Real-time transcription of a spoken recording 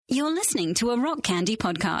You're listening to a Rock Candy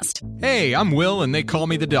podcast. Hey, I'm Will, and they call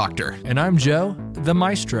me the Doctor. And I'm Joe, the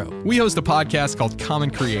Maestro. We host a podcast called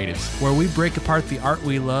Common Creatives, where we break apart the art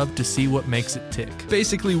we love to see what makes it tick.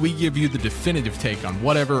 Basically, we give you the definitive take on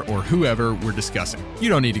whatever or whoever we're discussing. You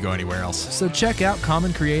don't need to go anywhere else. So check out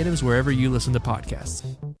Common Creatives wherever you listen to podcasts.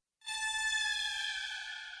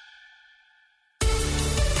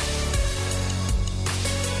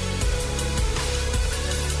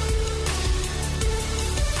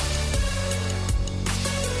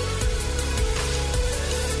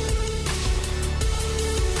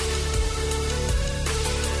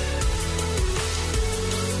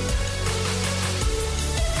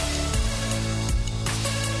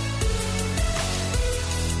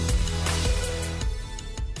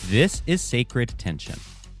 This is Sacred Tension,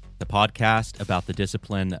 the podcast about the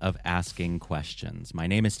discipline of asking questions. My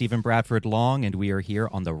name is Stephen Bradford Long, and we are here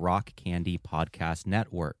on the Rock Candy Podcast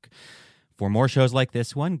Network. For more shows like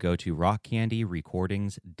this one, go to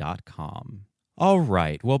rockcandyrecordings.com. All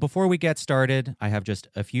right, well, before we get started, I have just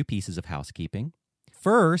a few pieces of housekeeping.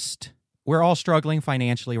 First, we're all struggling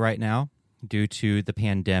financially right now due to the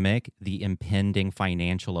pandemic, the impending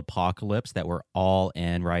financial apocalypse that we're all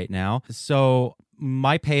in right now. So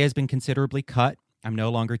my pay has been considerably cut. I'm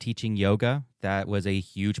no longer teaching yoga. That was a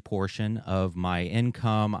huge portion of my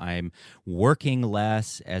income. I'm working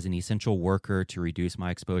less as an essential worker to reduce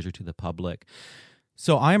my exposure to the public.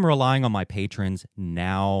 So I'm relying on my patrons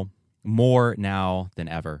now, more now than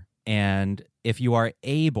ever. And if you are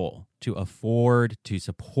able to afford to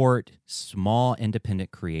support small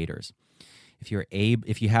independent creators, if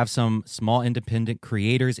you have some small independent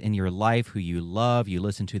creators in your life who you love, you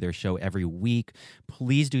listen to their show every week,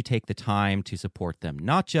 please do take the time to support them.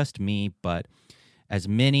 Not just me, but as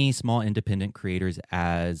many small independent creators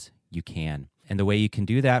as you can. And the way you can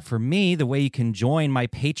do that for me, the way you can join my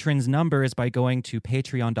patrons number is by going to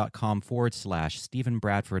patreon.com/Stephen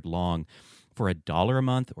Bradford Long. For $1 a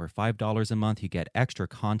month or $5 a month, you get extra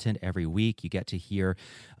content every week. You get to hear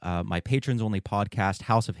my patrons-only podcast,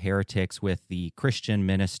 House of Heretics, with the Christian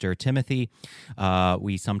minister Timothy.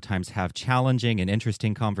 We sometimes have challenging and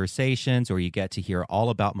interesting conversations, or you get to hear all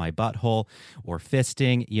about my butthole or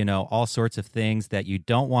fisting, all sorts of things that you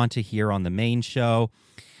don't want to hear on the main show.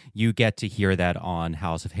 You get to hear that on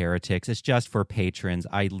House of Heretics. It's just for patrons.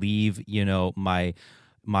 I leave, my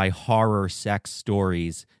horror sex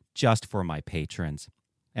stories just for my patrons.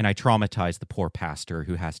 And I traumatize the poor pastor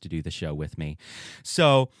who has to do the show with me.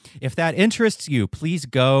 So if that interests you, please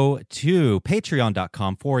go to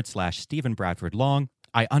patreon.com/Stephen Bradford Long.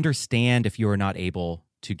 I understand if you are not able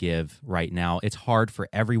to give right now. It's hard for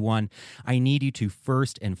everyone. I need you to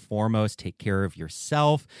first and foremost take care of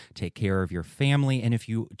yourself, take care of your family, and if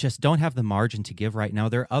you just don't have the margin to give right now,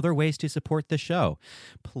 there are other ways to support the show.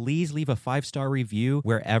 Please leave a 5-star review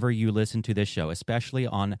wherever you listen to this show, especially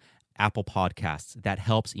on Apple Podcasts. That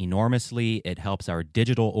helps enormously. It helps our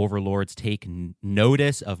digital overlords take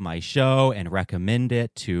notice of my show and recommend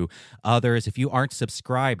it to others. If you aren't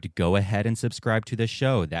subscribed, go ahead and subscribe to the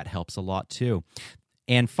show. That helps a lot too.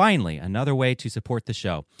 And finally, another way to support the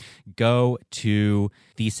show, go to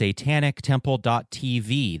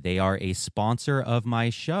thesatanictemple.tv. They are a sponsor of my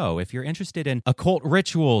show. If you're interested in occult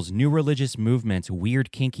rituals, new religious movements,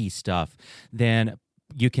 weird kinky stuff, then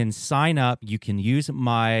you can sign up. You can use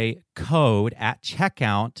my code at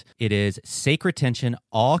checkout. It is Sacred Tension,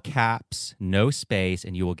 all caps, no space,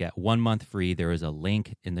 and you will get 1 month free. There is a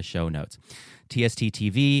link in the show notes. TST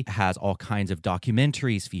TV has all kinds of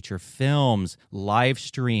documentaries, feature films, live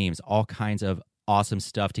streams, all kinds of awesome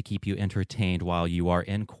stuff to keep you entertained while you are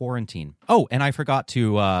in quarantine. Oh, and I forgot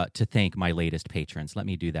to thank my latest patrons. Let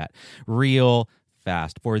me do that real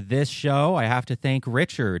fast. For this show, I have to thank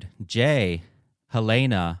Richard, Jay,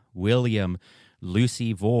 Helena, William,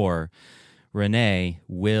 Lucy Vore, Renee,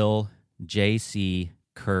 Will, JC,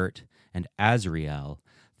 Kurt, and Azriel.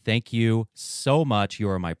 Thank you so much. You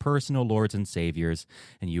are my personal lords and saviors,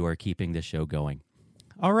 and you are keeping this show going.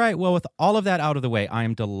 All right, well, with all of that out of the way, I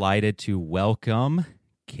am delighted to welcome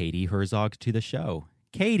Katie Herzog to the show.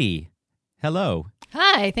 Katie, hello.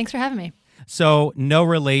 Hi, thanks for having me. So, no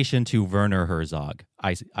relation to Werner Herzog,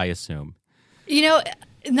 I assume.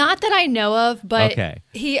 Not that I know of, but okay.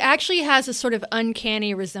 He actually has a sort of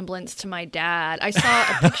uncanny resemblance to my dad. I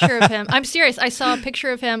saw a picture of him. I'm serious. I saw a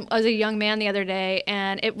picture of him as a young man the other day,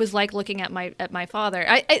 and it was like looking at my father.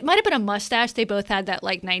 It might have been a mustache. They both had that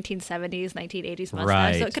like 1970s, 1980s mustache,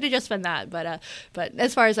 right. So it could have just been that. But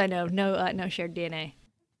as far as I know, no shared DNA.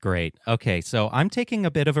 Great. Okay, so I'm taking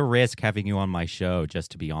a bit of a risk having you on my show,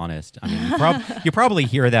 just to be honest. I mean, you probably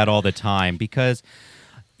hear that all the time because,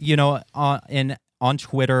 on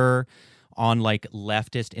Twitter, on like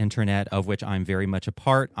leftist internet, of which I'm very much a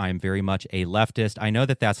part. I'm very much a leftist. I know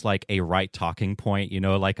that that's like a right talking point,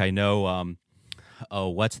 like I know,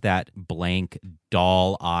 what's that blank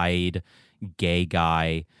doll-eyed gay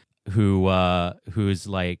guy who's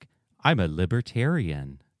like, I'm a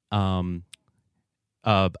libertarian.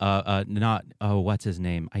 What's his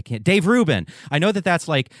name? Dave Rubin. I know that that's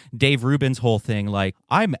like Dave Rubin's whole thing. Like,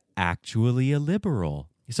 I'm actually a liberal.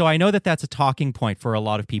 So I know that that's a talking point for a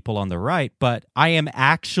lot of people on the right, but I am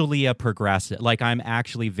actually a progressive. Like, I'm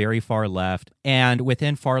actually very far left. And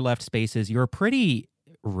within far left spaces, you're a pretty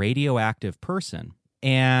radioactive person.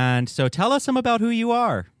 And so tell us some about who you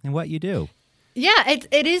are and what you do. Yeah,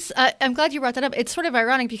 it is. I'm glad you brought that up. It's sort of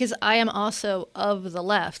ironic because I am also of the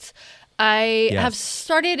left. I have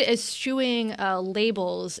started eschewing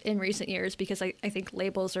labels in recent years because I think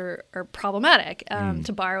labels are problematic,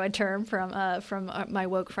 to borrow a term from my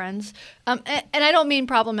woke friends. And I don't mean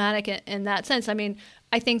problematic in that sense. I mean,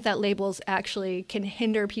 I think that labels actually can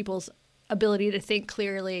hinder people's ability to think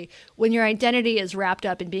clearly when your identity is wrapped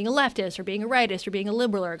up in being a leftist or being a rightist or being a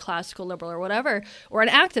liberal or a classical liberal or whatever, or an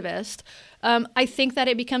activist. I think that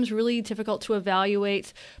it becomes really difficult to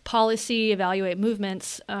evaluate policy, evaluate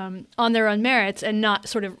movements on their own merits, and not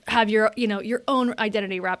sort of have your own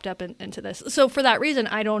identity wrapped up into this. So for that reason,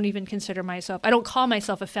 I don't even consider myself. I don't call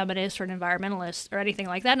myself a feminist or an environmentalist or anything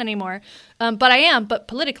like that anymore. But I am. But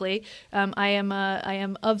politically, I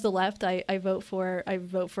am of the left. I vote for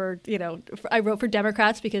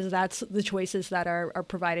Democrats because that's the choices that are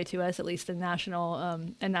provided to us, at least in national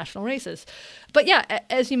races. But yeah,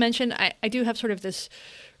 as you mentioned, I do have sort of this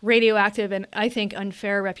radioactive and I think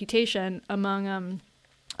unfair reputation among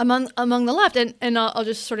the left, and I'll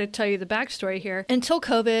just sort of tell you the backstory here. Until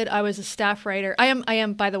COVID, I was a staff writer. I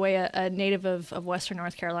am by the way a native of Western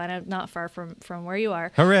North Carolina, not far from where you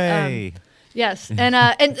are. Hooray! Yes,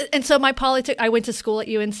 and so my politics. I went to school at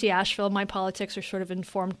UNC Asheville. My politics are sort of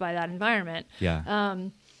informed by that environment. Yeah.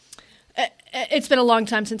 It's been a long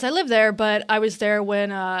time since I lived there, but I was there when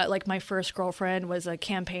like my first girlfriend was a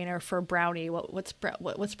campaigner for Brownie. What's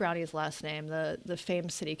Brownie's last name? The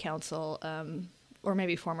famed city council, or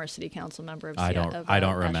maybe former city council member of. I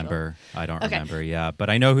don't remember. I don't Okay. remember. Yeah, but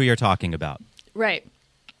I know who you're talking about. Right.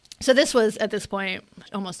 So this was, at this point,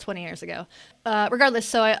 almost 20 years ago. Regardless,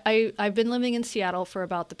 so I've been living in Seattle for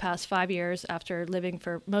about the past 5 years after living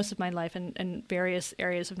for most of my life in various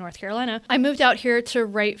areas of North Carolina. I moved out here to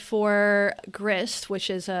write for Grist,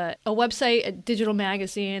 which is a website, a digital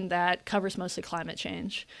magazine that covers mostly climate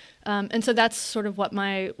change. And so that's sort of what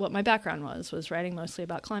my background was writing mostly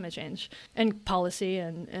about climate change and policy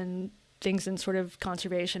and things in sort of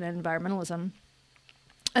conservation and environmentalism.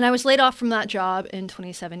 And I was laid off from that job in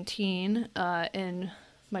 2017 in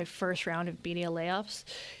my first round of media layoffs.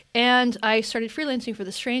 And I started freelancing for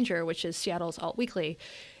The Stranger, which is Seattle's alt weekly.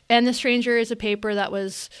 And The Stranger is a paper that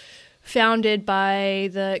was founded by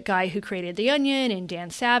the guy who created The Onion and Dan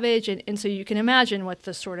Savage. And so you can imagine what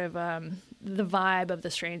the sort of the vibe of The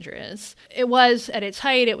Stranger is. It was, at its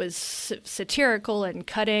height, it was satirical and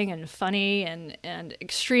cutting and funny and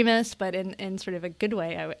extremist, but in sort of a good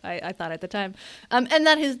way, I thought at the time. And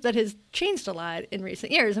that has changed a lot in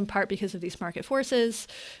recent years, in part because of these market forces.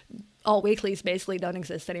 Alt weeklies basically don't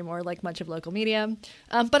exist anymore, like much of local media.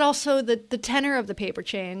 But also the tenor of the paper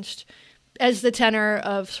changed as the tenor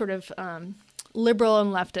of sort of liberal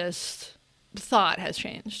and leftist thought has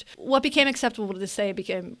changed. What became acceptable to say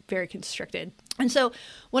became very constricted. And so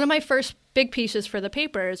one of my first big pieces for the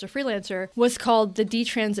paper as a freelancer was called The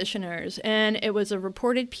Detransitioners. And it was a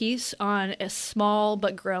reported piece on a small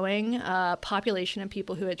but growing population of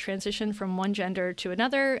people who had transitioned from one gender to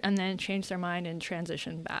another and then changed their mind and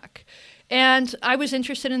transitioned back. And I was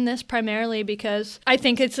interested in this primarily because I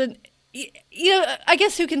think it's I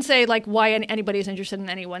guess who can say like why anybody's interested in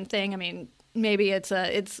any one thing? I mean, maybe I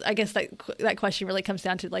guess that question really comes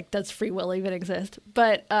down to like, does free will even exist?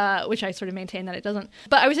 But which I sort of maintain that it doesn't.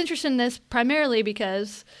 But I was interested in this primarily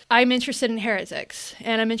because I'm interested in heretics,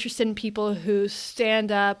 and I'm interested in people who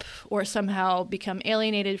stand up or somehow become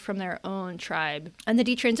alienated from their own tribe. And the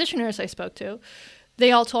detransitioners I spoke to,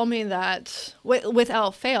 they all told me that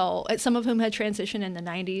without fail, some of whom had transitioned in the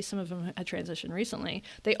 90s, some of them had transitioned recently.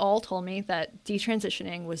 They all told me that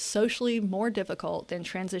detransitioning was socially more difficult than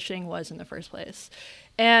transitioning was in the first place.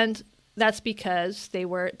 And that's because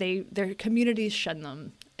their communities shunned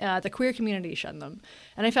them. The queer community shunned them.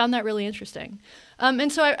 And I found that really interesting.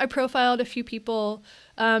 And so I profiled a few people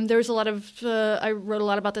There was a lot of, I wrote a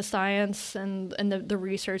lot about the science and the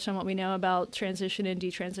research on what we know about transition and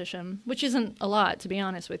detransition, which isn't a lot, to be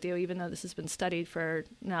honest with you, even though this has been studied for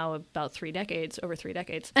now about over 3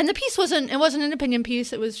 decades. And the piece wasn't an opinion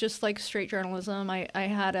piece. It was just like straight journalism.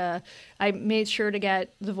 I made sure to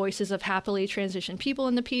get the voices of happily transitioned people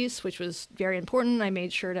in the piece, which was very important. I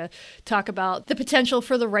made sure to talk about the potential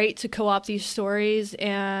for the right to co-opt these stories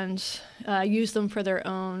and use them for their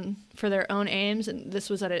own aims. And this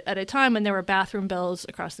was at a time when there were bathroom bills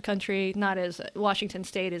across the country. Not as Washington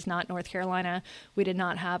State is not North Carolina. We did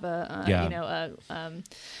not have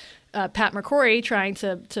Pat McCrory trying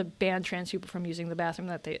to ban trans people from using the bathroom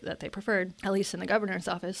that they preferred, at least in the governor's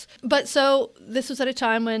office. But so this was at a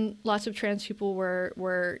time when lots of trans people were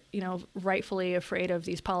rightfully afraid of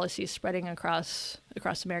these policies spreading across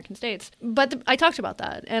American states. But I talked about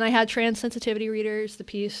that, and I had trans sensitivity readers. The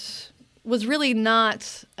piece was really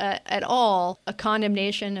not at all a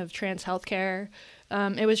condemnation of trans healthcare.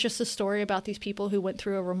 It was just a story about these people who went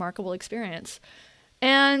through a remarkable experience.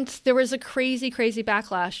 And there was a crazy, crazy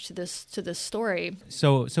backlash to this story.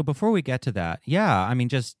 So before we get to that, yeah, I mean,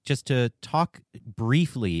 just to talk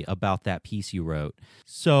briefly about that piece you wrote.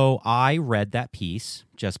 So I read that piece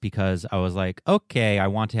just because I was like, okay, I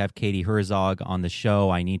want to have Katie Herzog on the show.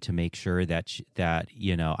 I need to make sure that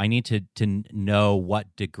I need to know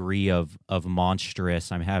what degree of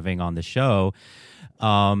monstrous I'm having on the show.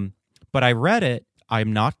 But I read it. I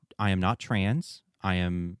am not trans. I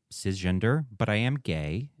am cisgender, but I am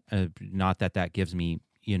gay. Not that gives me,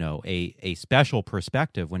 a special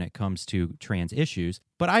perspective when it comes to trans issues.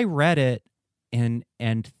 But I read it and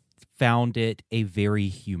found it a very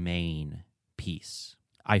humane piece.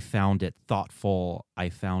 I found it thoughtful. I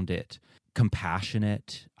found it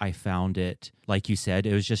compassionate. I found it, like you said,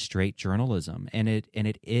 it was just straight journalism. And it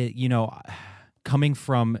coming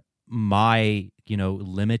from my,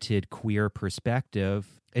 limited queer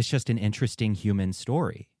perspective, it's just an interesting human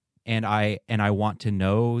story. And I want to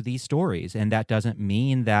know these stories. And that doesn't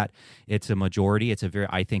mean that it's a majority.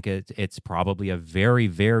 I think it's probably a very,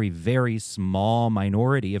 very, very small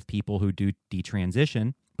minority of people who do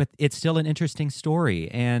detransition, but it's still an interesting story.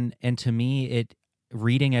 And to me,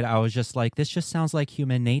 reading it, I was just like, this just sounds like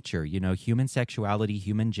human nature. Human sexuality,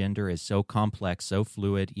 human gender is so complex, so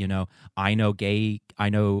fluid. I know gay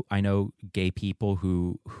people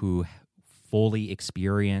who fully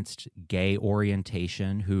experienced gay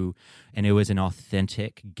orientation and it was an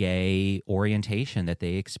authentic gay orientation that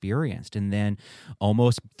they experienced. And then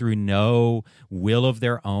almost through no will of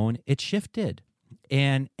their own, it shifted.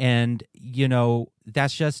 And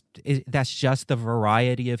that's just the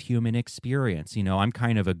variety of human experience. I'm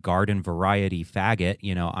kind of a garden variety faggot.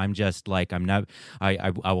 I'm just like,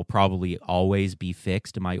 I will probably always be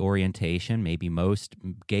fixed in my orientation. Maybe most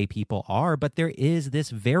gay people are, but there is this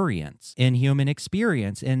variance in human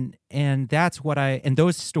experience. And that's and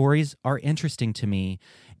those stories are interesting to me.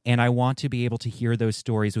 And I want to be able to hear those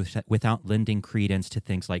stories without lending credence to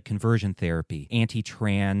things like conversion therapy,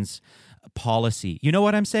 anti-trans policy. You know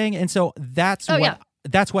what I'm saying? And so that's what I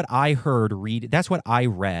that's what I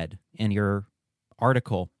read in your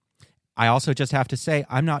article. I also just have to say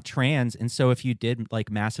I'm not trans, and so if you did like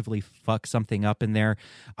massively fuck something up in there,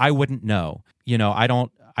 I wouldn't know. I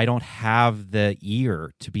don't have the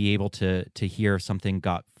ear to be able to hear if something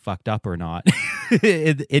got fucked up or not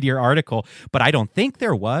in your article, but I don't think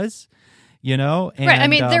there was, And, right. I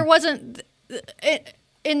mean, there wasn't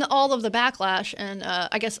in all of the backlash, and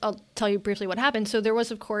I guess I'll tell you briefly what happened. So there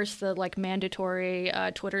was, of course, the mandatory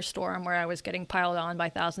Twitter storm where I was getting piled on by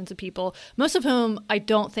thousands of people, most of whom I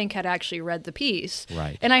don't think had actually read the piece.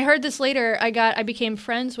 Right. And I heard this later. I became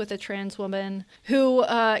friends with a trans woman who,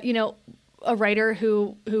 a writer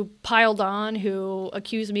who piled on, who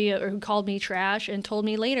accused me or who called me trash and told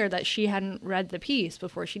me later that she hadn't read the piece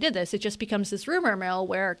before she did this. It just becomes this rumor mill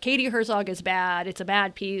where Katie Herzog is bad. It's a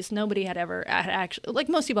bad piece. Nobody had actually, like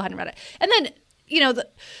most people hadn't read it. And then,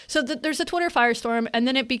 there's a Twitter firestorm, and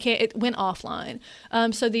then it went offline.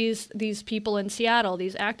 So these people in Seattle,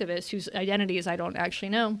 these activists whose identities I don't actually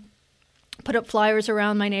know, put up flyers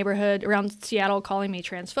around my neighborhood, around Seattle, calling me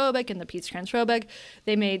transphobic and the piece transphobic.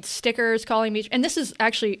 They made stickers calling me, and this has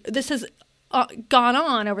gone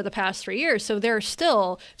on over the past 3 years. So there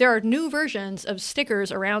are new versions of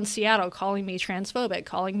stickers around Seattle calling me transphobic,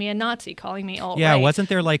 calling me a Nazi, calling me alt-right. Yeah, wasn't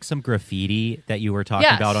there like some graffiti that you were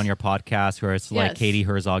talking about on your podcast where it's like Yes. Katie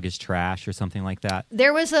Herzog is trash or something like that?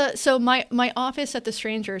 There was my office at the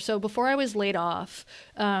Stranger. So before I was laid off,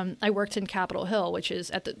 I worked in Capitol Hill, which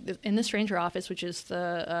is in the Stranger office, which is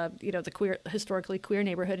the historically queer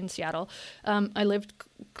neighborhood in Seattle. I lived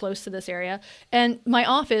close to this area. And my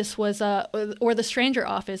office was, or the stranger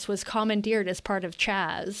office was commandeered as part of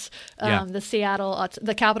CHAZ,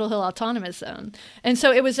 the Capitol Hill Autonomous Zone. And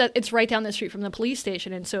so it's right down the street from the police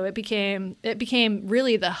station. And so it became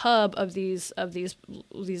really the hub of these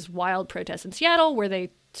wild protests in Seattle, where they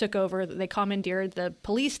commandeered the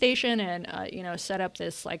police station and, set up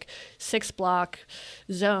this like 6-block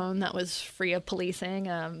zone that was free of policing.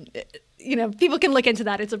 People can look into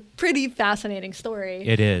that. It's a pretty fascinating story.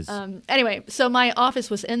 It is. Anyway, so my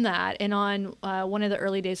office was in that, and on one of the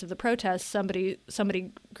early days of the protest, somebody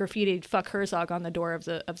graffitied "fuck Herzog" on the door of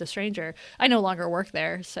the stranger. I no longer work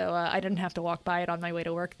there, so I didn't have to walk by it on my way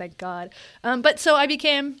to work, thank God. But so I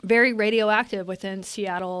became very radioactive within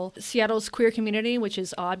Seattle's queer community, which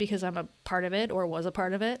is odd because I'm a part of it, or was a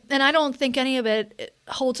part of it. And I don't think any of it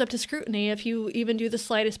holds up to scrutiny if you even do the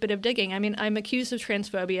slightest bit of digging. I mean, I'm accused of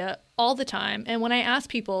transphobia all the time, and when I ask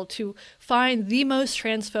people to find the most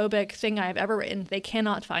transphobic thing I've ever written, they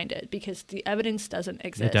cannot find it because the evidence doesn't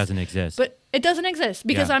exist. It doesn't exist. But it doesn't exist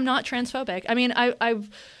because I'm not transphobic. I mean,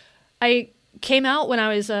 I came out when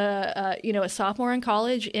I was a sophomore in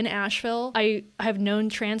college in Asheville. I have known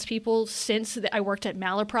trans people since I worked at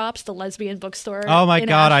Malaprops, the lesbian bookstore. Oh my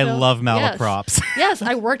God, Asheville. I love Malaprops. Yes,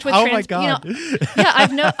 I worked with oh trans. My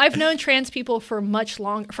God. I've known trans people for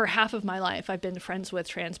for half of my life. I've been friends with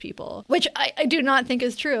trans people, which I do not think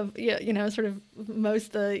is true of sort of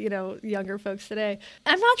most younger folks today.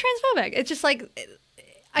 I'm not transphobic. It's just like,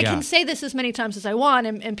 I can say this as many times as I want,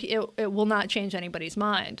 and it will not change anybody's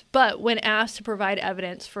mind. But when asked to provide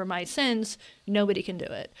evidence for my sins, nobody can do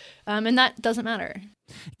it, and that doesn't matter.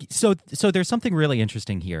 So there's something really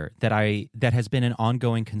interesting here that has been an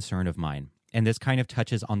ongoing concern of mine, and this kind of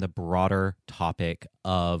touches on the broader topic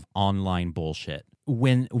of online bullshit.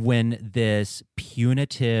 When this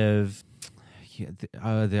punitive,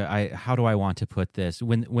 how do I want to put this?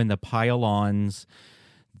 When the pile-ons,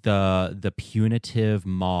 the punitive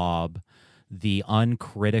mob, the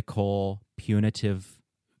uncritical, punitive,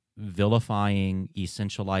 vilifying,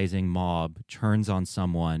 essentializing mob turns on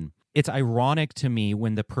someone, it's ironic to me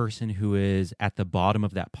when the person who is at the bottom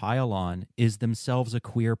of that pile-on is themselves a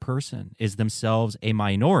queer person, is themselves a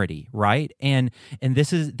minority, right? And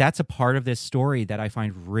that's a part of this story that I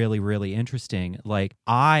find really, really interesting. Like,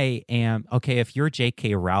 if you're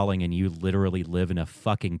J.K. Rowling and you literally live in a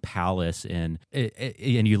fucking palace and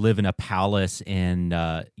you live in a palace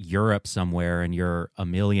in Europe somewhere, and you're a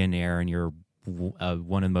millionaire and you're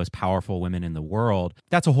one of the most powerful women in the world,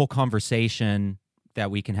 that's a whole conversation that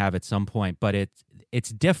we can have at some point, but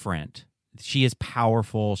it's different. She is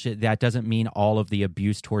powerful. That doesn't mean all of the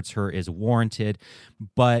abuse towards her is warranted,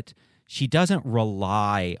 but she doesn't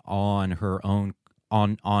rely on her own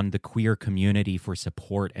on the queer community for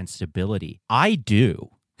support and stability. I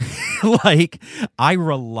do. I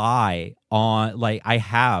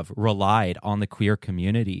have relied on the queer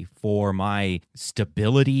community for my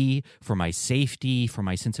stability, for my safety, for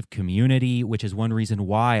my sense of community, which is one reason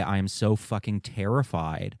why I am so fucking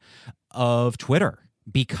terrified of Twitter,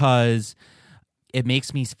 because it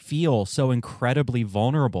makes me feel so incredibly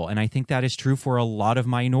vulnerable. And I think that is true for a lot of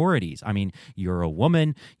minorities. I mean, you're a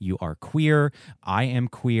woman, you are queer, I am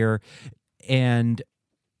queer, and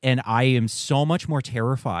I am so much more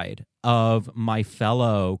terrified of my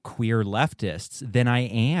fellow queer leftists than I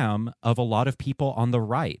am of a lot of people on the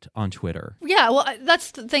right on Twitter. Yeah, well, that's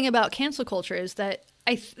the thing about cancel culture, is that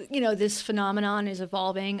this phenomenon is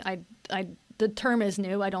evolving. The term is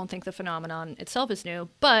new. I don't think the phenomenon itself is new.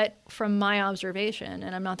 But from my observation,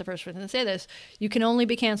 and I'm not the first person to say this, you can only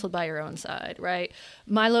be canceled by your own side, right?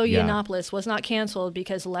 Milo Yiannopoulos was not canceled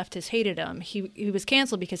because leftists hated him. He was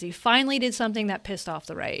canceled because he finally did something that pissed off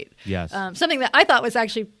the right. Yes. Something that I thought was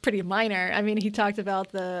actually pretty minor. I mean, he talked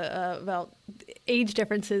about about age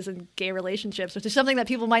differences in gay relationships, which is something that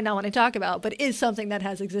people might not want to talk about, but is something that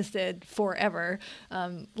has existed forever.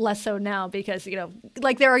 Less so now because,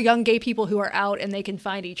 there are young gay people who are out and they can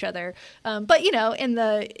find each other. But in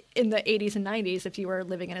the 80s and 90s, if you were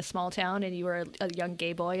living in a small town and you were a young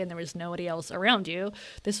gay boy and there was nobody else around you,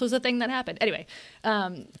 this was a thing that happened. Anyway,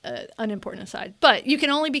 unimportant aside. But you can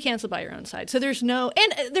only be canceled by your own side. So there's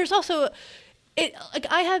also,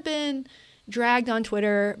 I have been dragged on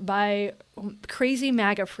Twitter by crazy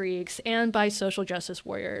MAGA freaks and by social justice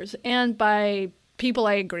warriors and by people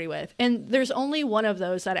I agree with. And there's only one of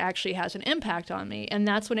those that actually has an impact on me, and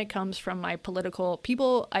that's when it comes from my political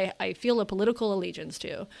people I feel a political allegiance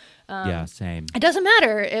to. Yeah, same. It doesn't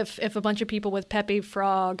matter if a bunch of people with Pepe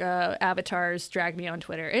Frog avatars drag me on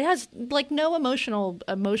Twitter. It has no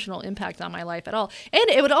emotional impact on my life at all. And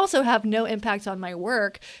it would also have no impact on my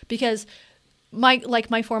work, because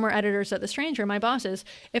my former editors at The Stranger, my bosses,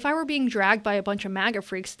 if I were being dragged by a bunch of MAGA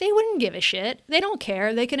freaks, they wouldn't give a shit. They don't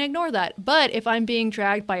care. They can ignore that. But if I'm being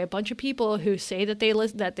dragged by a bunch of people who say that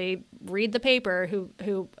they read the paper,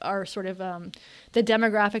 who are sort of the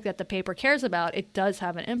demographic that the paper cares about, it does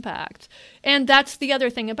have an impact. And that's the other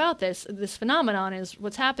thing about this phenomenon is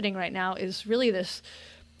what's happening right now is really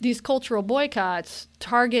these cultural boycotts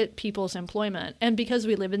target people's employment. And because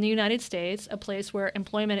we live in the United States, a place where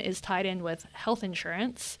employment is tied in with health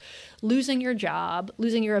insurance, losing your job,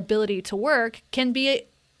 losing your ability to work can be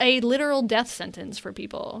a literal death sentence for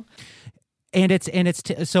people.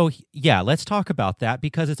 So let's talk about that,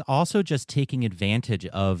 because it's also just taking advantage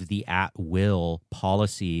of the at-will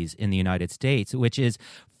policies in the United States, which is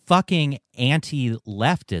fucking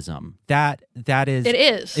anti-leftism. That is, it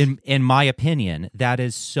is, in my opinion, that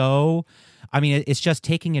is so. I mean, it's just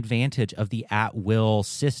taking advantage of the at-will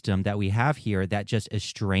system that we have here that just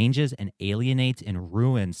estranges and alienates and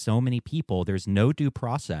ruins so many people. There's no due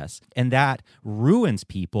process, and that ruins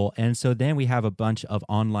people. And so then we have a bunch of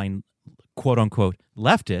online quote-unquote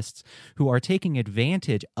leftists who are taking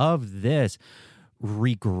advantage of this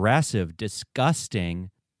regressive, disgusting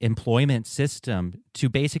employment system to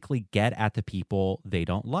basically get at the people they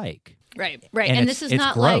don't like. Right. And this is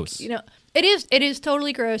not gross. Like, it is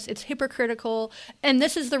totally gross. It's hypocritical. And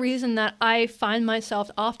this is the reason that I find myself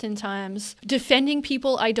oftentimes defending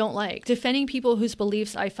people I don't like, defending people whose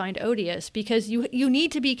beliefs I find odious, because you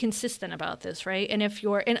need to be consistent about this, right? And if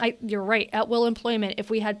you're right, at will employment, if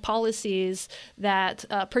we had policies that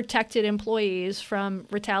protected employees from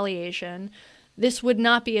retaliation, this would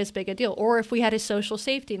not be as big a deal. Or if we had a social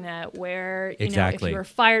safety net where, if you were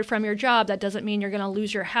fired from your job, that doesn't mean you're going to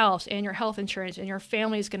lose your house and your health insurance and your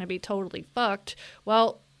family is going to be totally fucked.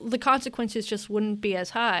 Well, the consequences just wouldn't be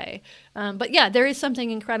as high. But yeah, there is something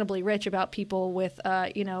incredibly rich about people with,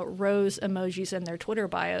 rose emojis in their Twitter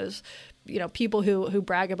bios. People who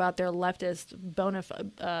brag about their leftist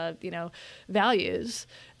values,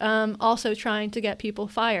 also trying to get people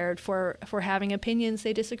fired for having opinions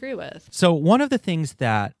they disagree with. So one of the things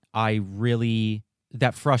that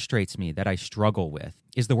that frustrates me, that I struggle with,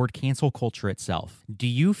 is the word cancel culture itself. Do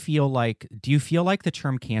you feel like the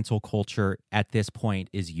term cancel culture at this point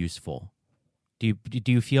is useful? Do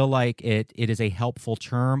you feel like it is a helpful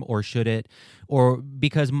term, or should it, or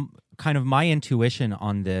because kind of my intuition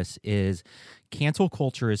on this is cancel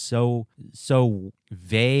culture is so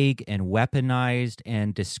vague and weaponized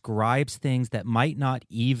and describes things that might not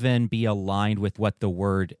even be aligned with what the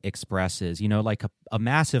word expresses. Like a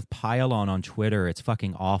massive pile-on Twitter, it's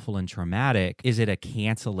fucking awful and traumatic. Is it a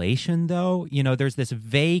cancellation, though? There's this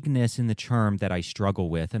vagueness in the term that I struggle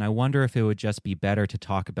with, and I wonder if it would just be better to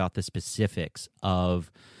talk about the specifics of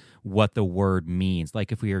what the word means.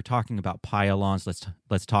 Like if we are talking about pile-ons,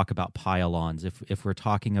 let's talk about pile-ons. If we're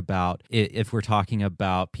talking about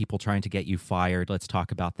people trying to get you fired, let's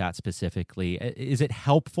talk about that specifically. Is it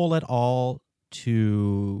helpful at all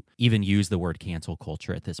to even use the word cancel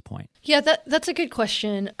culture at this point? Yeah, that's a good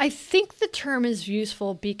question. I think the term is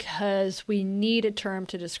useful because we need a term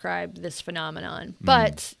to describe this phenomenon.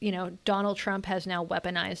 But, Donald Trump has now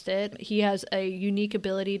weaponized it. He has a unique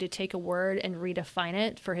ability to take a word and redefine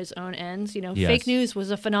it for his own ends. Yes. Fake news was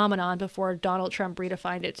a phenomenon before Donald Trump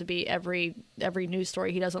redefined it to be every news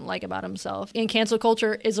story he doesn't like about himself. And cancel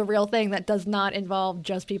culture is a real thing that does not involve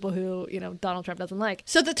just people who, Donald Trump doesn't like.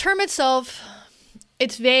 So the term itself,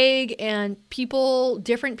 it's vague, and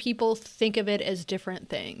different people think of it as different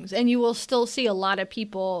things. And you will still see a lot of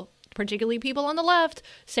people, particularly people on the left,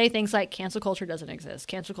 say things like cancel culture doesn't exist.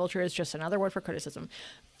 Cancel culture is just another word for criticism.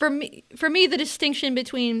 For me, the distinction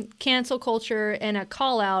between cancel culture and a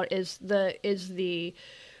call out is the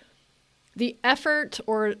effort,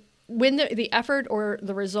 or when the effort or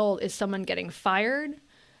the result is someone getting fired,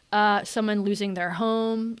 someone losing their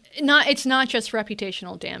home. It's not just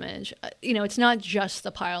reputational damage. It's not just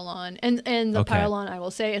the pile-on. And the pile-on, I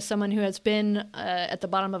will say, as someone who has been at the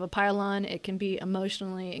bottom of a pile-on, it can be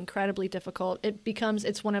emotionally incredibly difficult.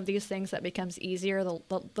 It's one of these things that becomes easier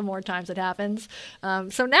the more times it happens.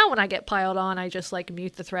 So now when I get piled on, I just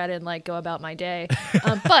mute the thread and go about my day.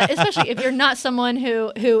 But especially if you're not someone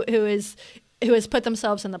who has put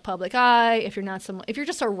themselves in the public eye, if you're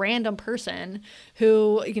just a random person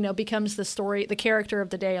who, becomes the character of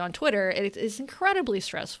the day on Twitter, it is incredibly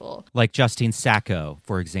stressful. Like Justine Sacco,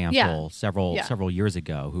 for example, several years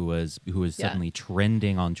ago, who was suddenly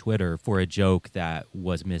trending on Twitter for a joke that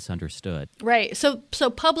was misunderstood. Right. So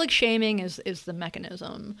public shaming is the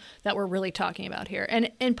mechanism that we're really talking about here.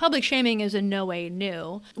 And public shaming is in no way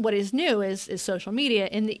new. What is new is social media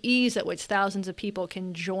and the ease at which thousands of people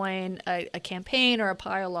can join a campaign or a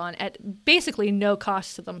pile-on at basically no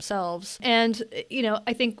cost to themselves. And,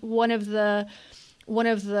 I think one of the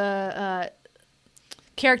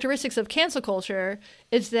characteristics of cancel culture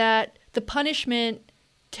is that the punishment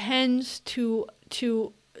tends to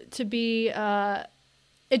be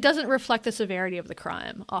it doesn't reflect the severity of the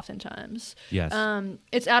crime oftentimes. Yes.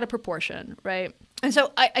 It's out of proportion, right? And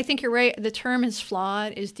so I think you're right. The term is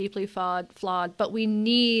flawed, is deeply flawed, but we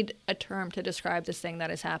need a term to describe this thing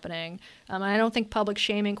that is happening. And I don't think public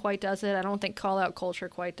shaming quite does it. I don't think call-out culture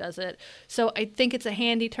quite does it. So I think it's a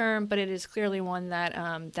handy term, but it is clearly one that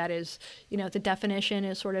that is, the definition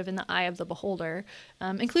is sort of in the eye of the beholder,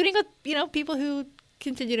 including with, people who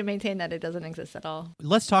continue to maintain that it doesn't exist at all.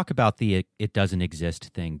 Let's talk about the it doesn't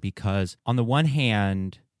exist thing, because on the one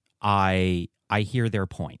hand, I hear their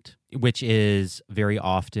point, which is very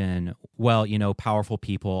often, well, powerful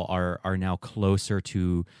people are now closer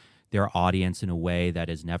to their audience in a way that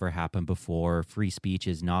has never happened before. Free speech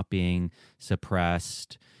is not being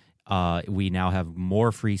suppressed. We now have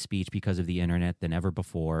more free speech because of the internet than ever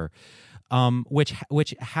before.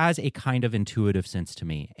 Which has a kind of intuitive sense to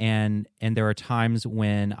me, and there are times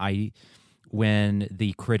when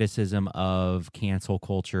the criticism of cancel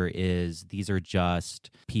culture is these are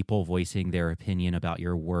just people voicing their opinion about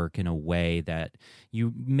your work in a way that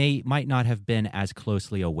you might not have been as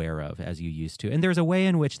closely aware of as you used to, and there's a way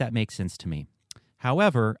in which that makes sense to me.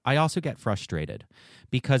 However, I also get frustrated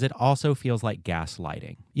because it also feels like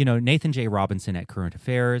gaslighting. Nathan J. Robinson at Current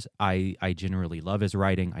Affairs, I generally love his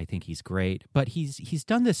writing. I think he's great. But he's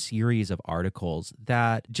done this series of articles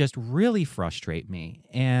that just really frustrate me.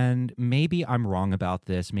 And maybe I'm wrong about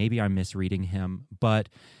this. Maybe I'm misreading him. But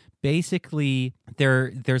basically,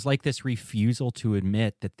 there's like this refusal to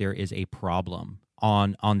admit that there is a problem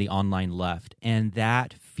on the online left, and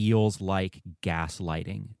that feels like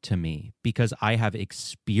gaslighting to me because I have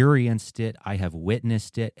experienced it, I have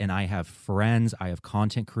witnessed it, and I have friends, I have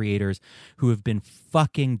content creators who have been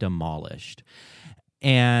fucking demolished.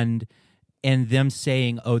 And them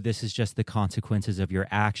saying, "Oh, this is just the consequences of your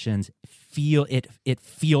actions," it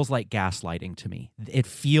feels like gaslighting to me. It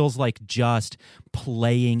feels like just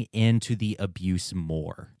playing into the abuse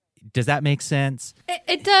more. Does that make sense?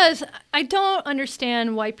 It does. I don't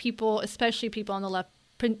understand why people, especially people on the left,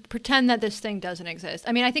 pretend that this thing doesn't exist.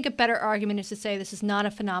 I mean, I think a better argument is to say this is not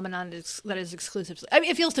a phenomenon that is exclusive. I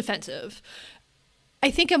mean, it feels defensive.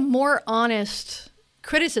 I think a more honest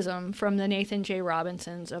criticism from the Nathan J.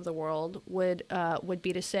 Robinsons of the world would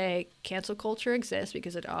be to say cancel culture exists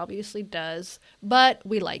because it obviously does, but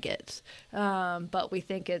we like it. But we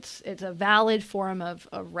think it's a valid form of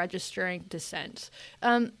registering dissent.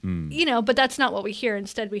 But that's not what we hear.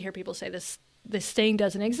 Instead, we hear people say this thing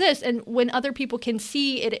doesn't exist. And when other people can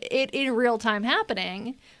see it in real time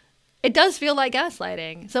happening, it does feel like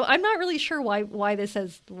gaslighting. So I'm not really sure why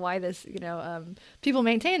people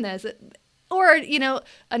maintain this. Or,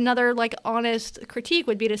 another honest critique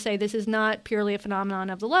would be to say this is not purely a phenomenon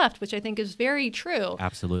of the left, which I think is very true.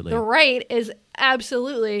 Absolutely. The right is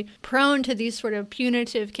absolutely prone to these sort of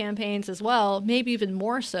punitive campaigns as well, maybe even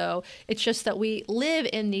more so. It's just that we live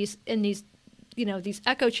in these these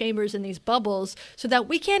echo chambers and these bubbles so that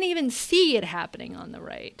we can't even see it happening on the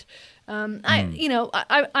right.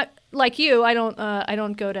 I like you. I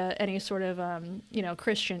don't go to any sort of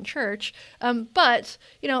Christian church. But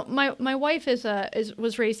my wife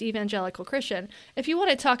was raised evangelical Christian. If you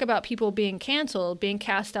want to talk about people being canceled, being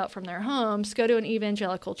cast out from their homes, go to an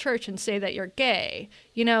evangelical church and say that you're gay.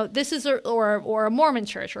 This is or a Mormon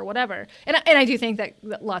church or whatever. And I do think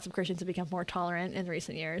that lots of Christians have become more tolerant in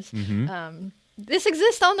recent years. Mm-hmm. This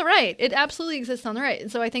exists on the right. It absolutely exists on the right. And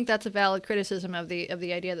so I think that's a valid criticism of the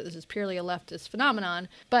idea that this is purely a leftist phenomenon.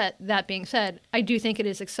 But that being said, I do think it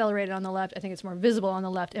is accelerated on the left. I think it's more visible on the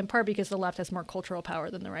left, in part because the left has more cultural power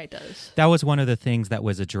than the right does. That was one of the things that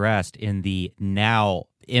was addressed in the now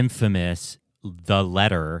infamous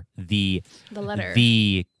the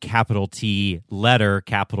capital T letter,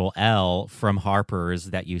 capital L from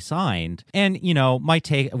Harper's that you signed. And, my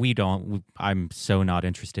take, I'm so not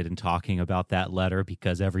interested in talking about that letter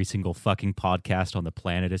because every single fucking podcast on the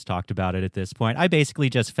planet has talked about it at this point. I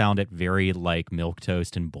basically just found it very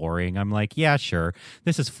milquetoast and boring. I'm like, yeah, sure,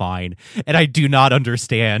 this is fine. And I do not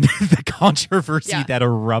understand the controversy that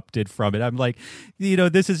erupted from it. I'm like,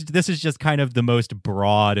 this is just kind of the most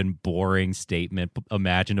broad and boring statement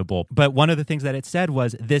imaginable. But one of the things that it said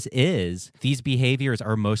was these behaviors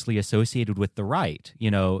are mostly associated with the right,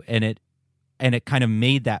 and it kind of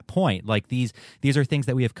made that point. Like these are things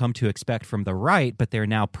that we have come to expect from the right, but they're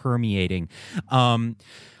now permeating.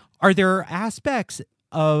 Are there aspects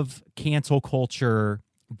of cancel culture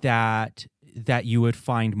that that you would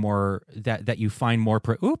find more that you find more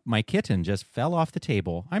oop, my kitten just fell off the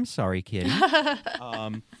table. I'm sorry, kitty.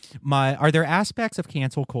 Are there aspects of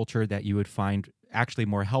cancel culture that you would find actually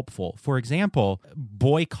more helpful? For example,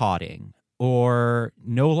 boycotting or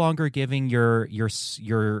no longer giving your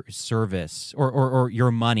service or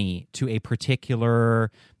your money to a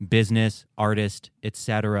particular business, artist,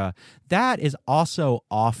 etc. That is also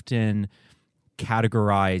often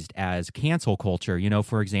categorized as cancel culture.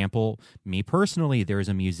 For example, me personally, there is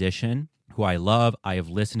a musician who I love. I have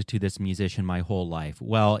listened to this musician my whole life.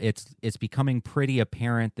 Well, it's becoming pretty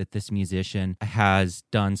apparent that this musician has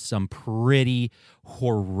done some pretty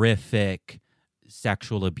horrific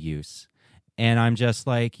sexual abuse. And I'm just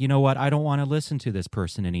like, you know what? I don't want to listen to this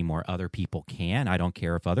person anymore. Other people can. I don't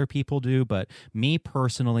care if other people do. But me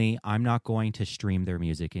personally, I'm not going to stream their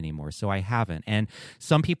music anymore. So I haven't. And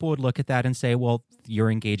some people would look at that and say, well,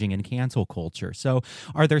 you're engaging in cancel culture. So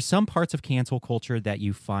are there some parts of cancel culture that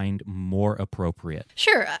you find more appropriate?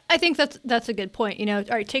 Sure. I think that's a good point. All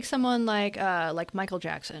right, take someone like Michael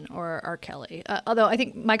Jackson or R. Kelly. Although I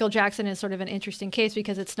think Michael Jackson is sort of an interesting case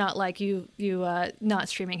because it's not like you not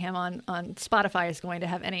streaming him on Spotify is going to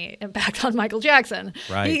have any impact on Michael Jackson.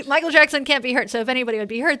 Right. Michael Jackson can't be hurt. So if anybody would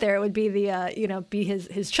be hurt there, it would be be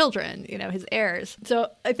his children, his heirs. So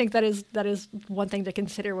I think that is one thing to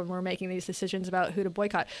consider when we're making these decisions about who to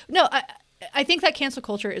boycott. No, I think that cancel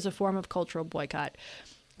culture is a form of cultural boycott.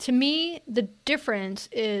 To me, the difference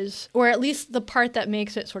is, or at least the part that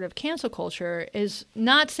makes it sort of cancel culture, is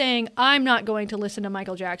not saying I'm not going to listen to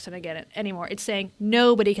Michael Jackson again anymore. It's saying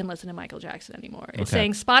nobody can listen to Michael Jackson anymore. It's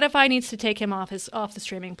saying Spotify needs to take him off the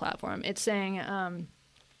streaming platform. It's saying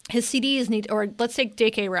his CDs need, or let's take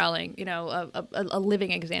J.K. Rowling, a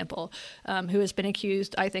living example, who has been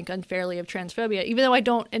accused, I think, unfairly of transphobia. Even though I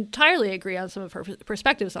don't entirely agree on some of her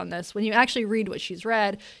perspectives on this, when you actually read what she's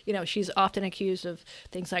read, she's often accused of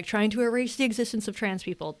things like trying to erase the existence of trans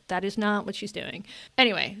people. That is not what she's doing.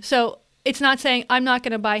 Anyway, so it's not saying I'm not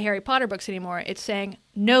going to buy Harry Potter books anymore. It's saying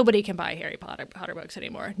nobody can buy Harry Potter books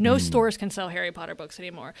anymore. No stores can sell Harry Potter books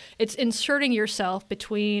anymore. It's inserting yourself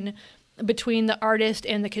between the artist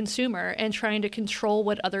and the consumer and trying to control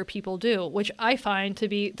what other people do, which I find to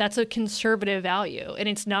be, that's a conservative value. And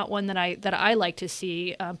it's not one that I like to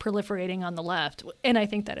see proliferating on the left. And I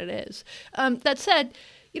think that it is. That said,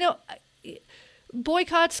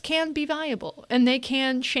 boycotts can be viable and they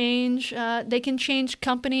can change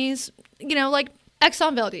companies, like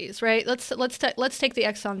Exxon Valdez, right? Let's take the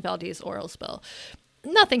Exxon Valdez oil spill.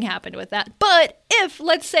 Nothing happened with that. But if,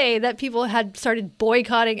 let's say, that people had started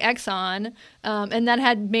boycotting Exxon, and that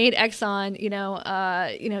had made Exxon,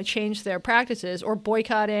 change their practices, or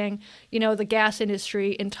boycotting, the gas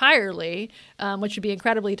industry entirely, which would be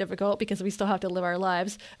incredibly difficult because we still have to live our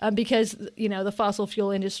lives, because the fossil fuel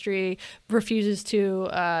industry refuses to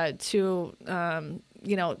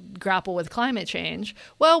grapple with climate change.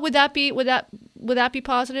 Well, would that be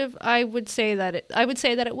positive? I would say that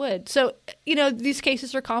it would. So, these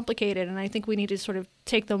cases are complicated, and I think we need to sort of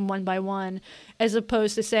take them one by one, as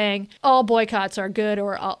opposed to saying all boycotts are good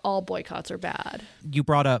or all boycotts are bad. You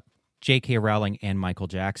brought up J.K. Rowling and Michael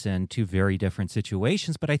Jackson, two very different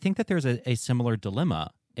situations, but I think that there's a similar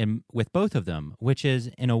dilemma with both of them, which is,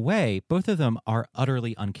 in a way, both of them are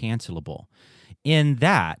utterly uncancelable in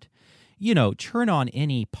that, turn on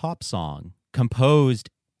any pop song composed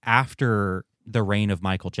after the reign of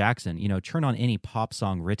Michael Jackson, turn on any pop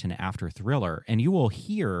song written after Thriller, and you will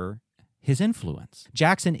hear his influence.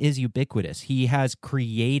 Jackson is ubiquitous. He has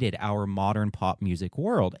created our modern pop music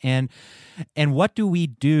world. And what do we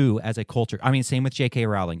do as a culture? I mean, same with J.K.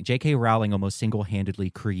 Rowling. J.K. Rowling almost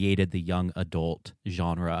single-handedly created the young adult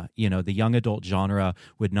genre. The young adult genre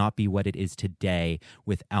would not be what it is today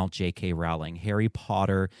without J.K. Rowling. Harry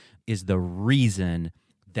Potter is the reason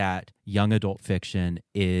that young adult fiction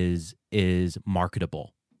is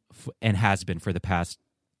marketable and has been for the past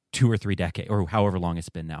 2 or 3 decades, or however long it's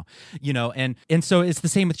been now, and so it's the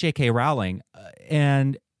same with J.K. Rowling,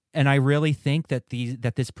 and I really think that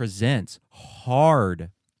this presents hard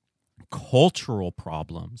cultural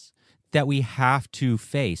problems that we have to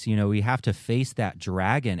face. We have to face that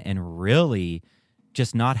dragon and really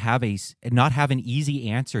just not have an easy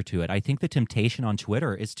answer to it. I think the temptation on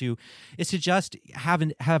Twitter is to just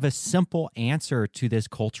have a simple answer to this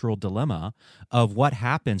cultural dilemma of what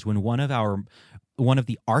happens when one of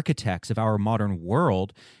the architects of our modern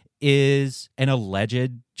world is an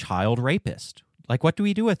alleged child rapist. Like, what do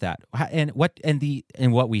we do with that? And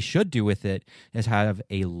what we should do with it is have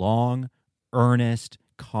a long, earnest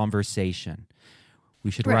conversation.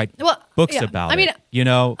 We should Right. write Well, books yeah. about I mean, it. You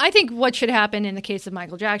know, I think what should happen in the case of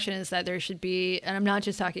Michael Jackson is that there should be, and I'm not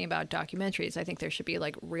just talking about documentaries. I think there should be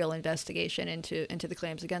like real investigation into the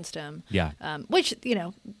claims against him. Yeah. Which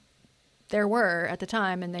there were at the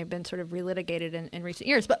time, and they've been sort of relitigated in recent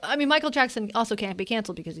years. But I mean, Michael Jackson also can't be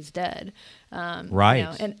canceled because he's dead.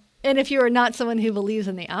 Right. And if you are not someone who believes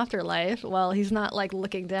in the afterlife, well, he's not like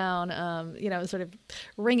looking down, sort of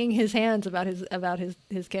wringing his hands about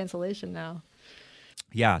his cancellation now.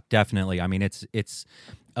 Yeah, definitely. I mean, it's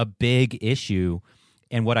a big issue,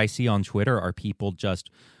 and what I see on Twitter are people just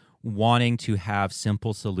wanting to have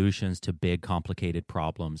simple solutions to big, complicated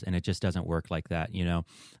problems, and it just doesn't work like that, you know.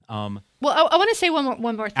 Well, I want to say one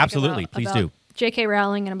more thing. Absolutely, please do. J.K.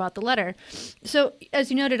 Rowling and about the letter. So, as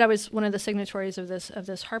you noted, I was one of the signatories of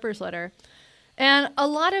this Harper's letter. And a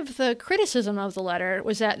lot of the criticism of the letter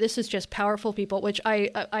was that this is just powerful people, which I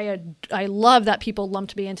love that people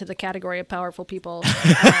lumped me into the category of powerful people.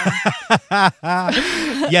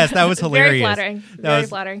 Yes, that was hilarious. Very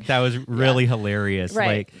flattering. That was really hilarious.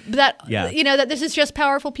 Right. That this is just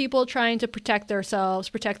powerful people trying to protect themselves,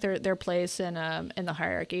 protect their place in the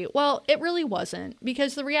hierarchy. Well, it really wasn't,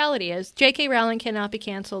 because the reality is J.K. Rowling cannot be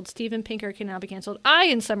canceled. Steven Pinker cannot be canceled. I,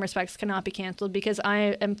 in some respects, cannot be canceled because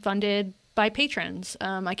I am funded by patrons.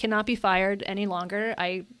 I cannot be fired any longer.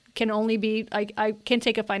 I can only be I can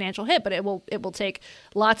take a financial hit, but it will take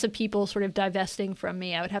lots of people sort of divesting from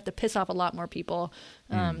me. I would have to piss off a lot more people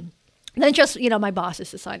than just my boss is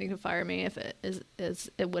deciding to fire me if it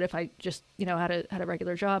would if I just had a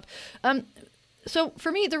regular job. So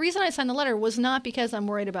for me, the reason I signed the letter was not because I'm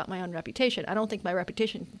worried about my own reputation. I don't think my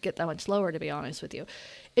reputation can get that much lower, to be honest with you.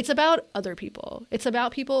 It's about other people. It's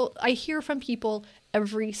about people. I hear from people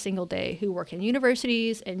every single day who work in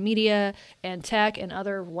universities and media and tech and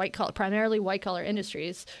other primarily white collar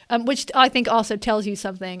industries, which I think also tells you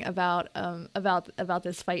something about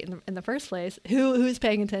this fight in the first place. Who's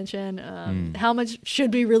paying attention? How much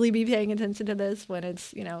should we really be paying attention to this when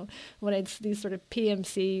it's these sort of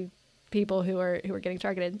PMC people who are getting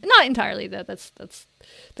targeted? Not entirely. That's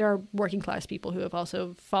there are working class people who have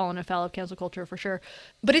also fallen afoul of cancel culture for sure.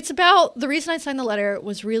 But it's about, the reason I signed the letter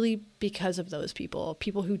was really because of those people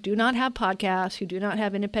who do not have podcasts, who do not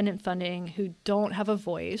have independent funding, who don't have a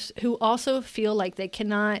voice, who also feel like they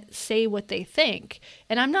cannot say what they think.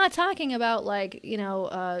 And I'm not talking about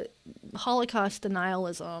Holocaust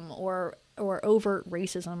denialism or overt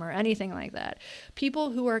racism or anything like that. People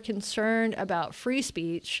who are concerned about free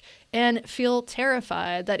speech and feel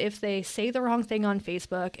terrified that if they say the wrong thing on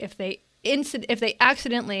Facebook, if they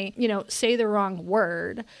accidentally, say the wrong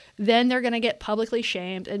word, then they're going to get publicly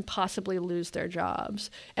shamed and possibly lose their jobs.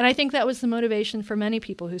 And I think that was the motivation for many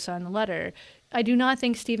people who signed the letter. I do not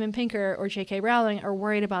think Steven Pinker or J.K. Rowling are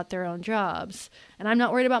worried about their own jobs. And I'm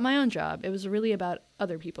not worried about my own job. It was really about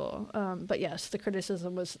other people. But yes, the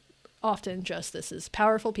criticism was often just, this is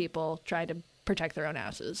powerful people trying to protect their own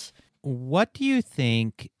asses. What do you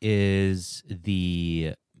think is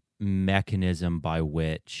the mechanism by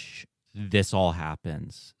which this all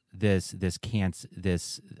happens? This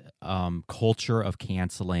culture of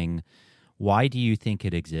canceling. Why do you think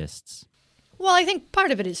it exists? Well, I think part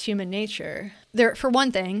of it is human nature. For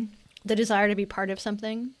one thing, the desire to be part of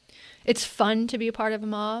something. It's fun to be a part of a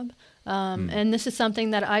mob. And this is something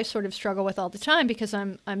that I sort of struggle with all the time because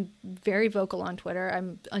I'm very vocal on Twitter.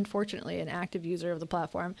 I'm unfortunately an active user of the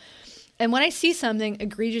platform. And when I see something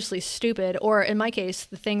egregiously stupid, or in my case,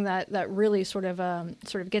 the thing that really sort of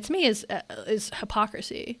gets me is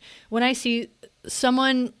hypocrisy. When I see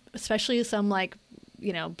someone, especially some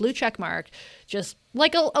blue check mark, just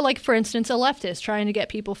like for instance a leftist trying to get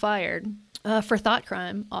people fired for thought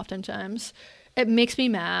crime, oftentimes. It makes me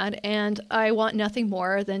mad, and I want nothing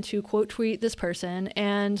more than to quote tweet this person.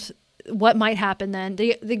 And what might happen then,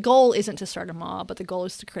 the goal isn't to start a mob, but the goal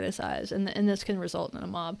is to criticize, and this can result in a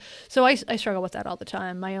mob. So I struggle with that all the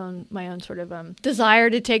time. My own sort of desire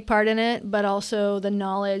to take part in it, but also the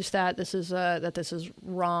knowledge that this is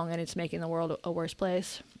wrong and it's making the world a worse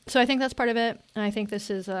place. So I think that's part of it. And I think this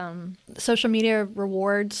is social media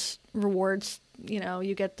rewards.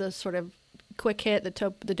 You get the sort of quick hit, the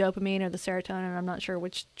dopamine or the serotonin. I'm not sure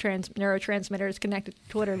which neurotransmitter is connected to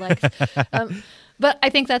Twitter likes. But I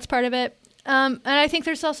think that's part of it. And I think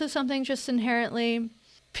there's also something just inherently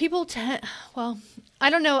people I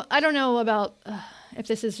don't know about if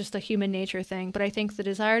this is just a human nature thing, but I think the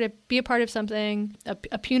desire to be a part of something, a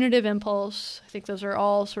punitive impulse, I think those are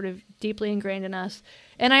all sort of deeply ingrained in us.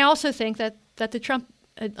 And I also think that the Trump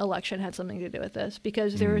election had something to do with this,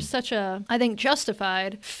 because there was such a, I think,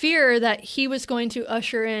 justified fear that he was going to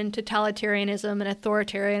usher in totalitarianism and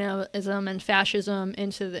authoritarianism and fascism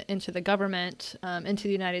into the government, into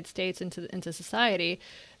the United States, into society,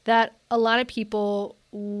 that a lot of people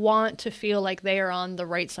want to feel like they are on the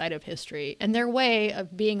right side of history. And their way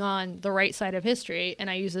of being on the right side of history, and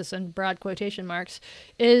I use this in broad quotation marks,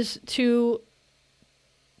 is to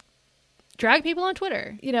drag people on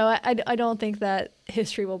Twitter. You know, I don't think that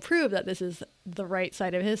history will prove that this is the right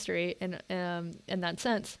side of history in that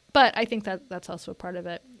sense. But I think that that's also a part of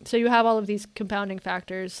it. So you have all of these compounding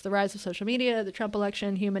factors: the rise of social media, the Trump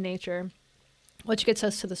election, human nature, which gets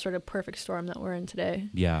us to the sort of perfect storm that we're in today.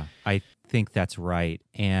 Yeah, I think that's right.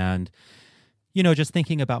 And, you know, just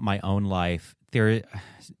thinking about my own life,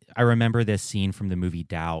 I remember this scene from the movie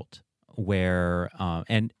Doubt, where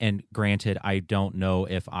and granted, I don't know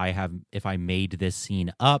if I made this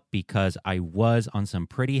scene up, because I was on some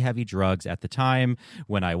pretty heavy drugs at the time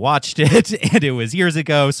when I watched it, and it was years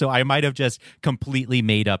ago, so I might have just completely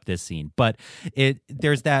made up this scene. But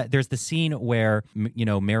there's the scene where, you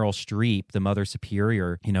know, Meryl Streep, the Mother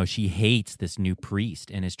Superior, you know, she hates this new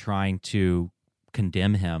priest and is trying to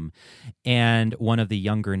condemn him, and one of the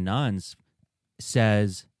younger nuns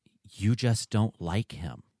says, "You just don't like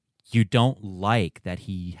him. You don't like that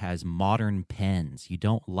he has modern pens. You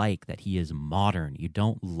don't like that he is modern. You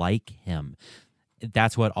don't like him."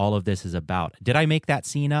 That's what all of this is about. Did I make that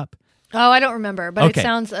scene up? Oh, I don't remember, but okay.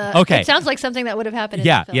 It sounds like something that would have happened in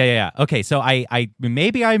the film. Yeah. Okay, so I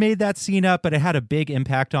maybe I made that scene up, but it had a big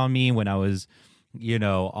impact on me when I was, you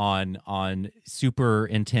know, on super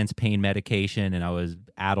intense pain medication, and I was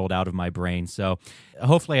addled out of my brain. So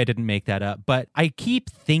hopefully I didn't make that up. But I keep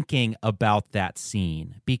thinking about that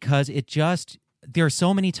scene, because there are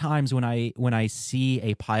so many times when I see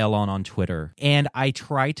a pile on Twitter, and I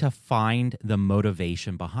try to find the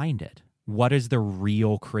motivation behind it. What is the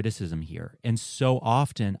real criticism here? And so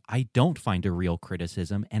often I don't find a real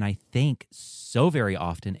criticism, and I think so very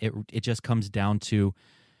often it just comes down to,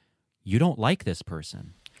 you don't like this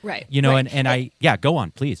person. Right. You know, right. Go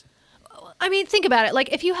on, please. I mean, think about it.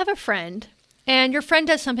 Like, if you have a friend and your friend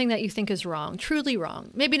does something that you think is wrong, truly wrong,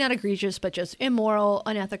 maybe not egregious, but just immoral,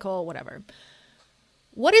 unethical, whatever.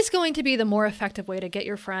 What is going to be the more effective way to get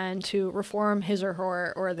your friend to reform his or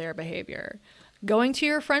her or their behavior? Going to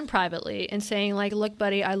your friend privately and saying, like, "Look,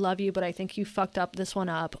 buddy, I love you, but I think you fucked up this one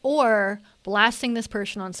up," or blasting this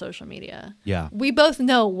person on social media. Yeah. We both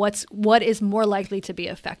know what is more likely to be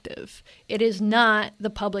effective. It is not the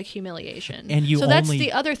public humiliation. And that's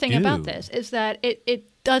the other thing about this, is that it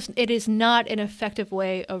is not an effective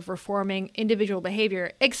way of reforming individual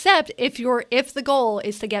behavior, except if the goal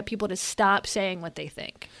is to get people to stop saying what they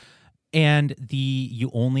think. And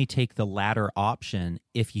you only take the latter option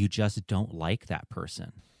if you just don't like that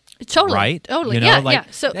person. Totally. Right? Totally. You know,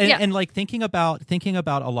 yeah. And like thinking about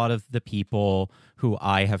a lot of the people who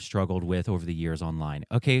I have struggled with over the years online.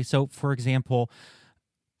 Okay, so for example,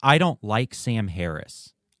 I don't like Sam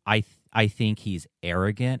Harris. I think he's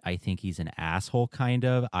arrogant. I think he's an asshole, kind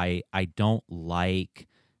of. I don't like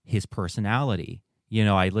his personality. You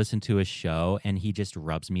know, I listen to his show and he just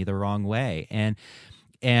rubs me the wrong way. And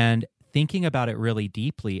thinking about it really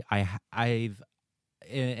deeply, I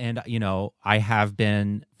have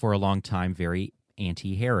been for a long time very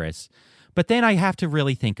anti-Harris. But then I have to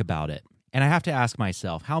really think about it. And I have to ask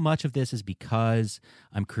myself, how much of this is because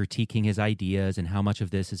I'm critiquing his ideas, and how much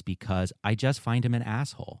of this is because I just find him an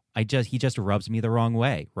asshole? He just rubs me the wrong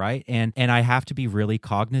way, right? And I have to be really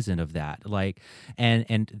cognizant of that. Like, and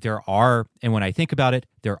when I think about it,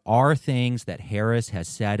 there are things that Harris has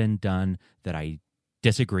said and done that I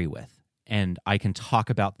disagree with, and I can talk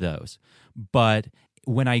about those. But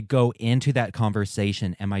when I go into that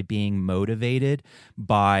conversation, am I being motivated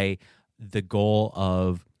by the goal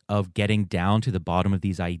of getting down to the bottom of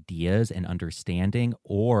these ideas and understanding,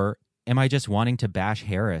 or am I just wanting to bash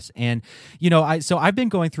Harris? And I've been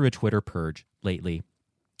going through a Twitter purge lately.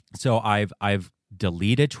 So I've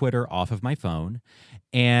deleted Twitter off of my phone,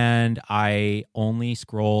 and I only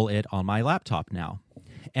scroll it on my laptop now.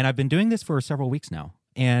 And I've been doing this for several weeks now,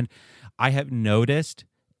 and I have noticed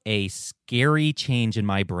a scary change in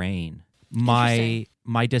my brain.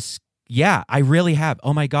 Yeah, I really have.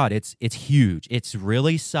 Oh my God, it's huge. It's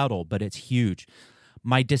really subtle, but it's huge.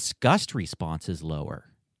 My disgust response is lower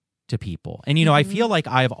to people. And, I feel like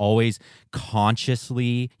I've always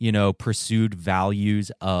consciously, pursued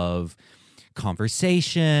values of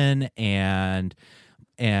conversation and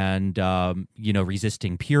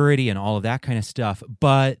resisting purity and all of that kind of stuff.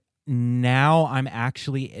 But now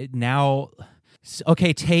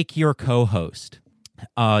okay, take your co-host,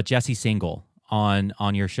 Jesse Singal,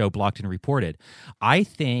 on your show, Blocked and Reported. I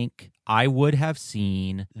think I would have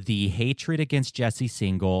seen the hatred against Jesse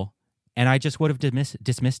Singal, and I just would have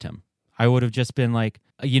dismissed him. I would have just been like,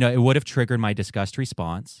 it would have triggered my disgust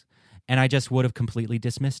response, and I just would have completely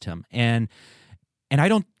dismissed him. And I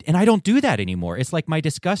don't do that anymore. It's like my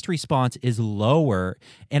disgust response is lower,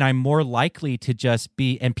 and I'm more likely to just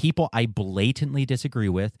be, and people I blatantly disagree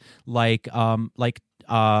with, like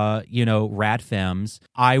rad femmes,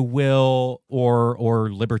 I will,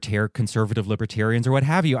 or conservative libertarians or what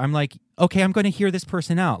have you. I'm like, okay, I'm going to hear this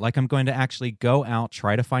person out. Like, I'm going to actually go out,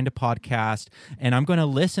 try to find a podcast, and I'm going to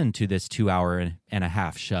listen to this 2.5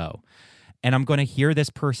 hour show, and I'm going to hear this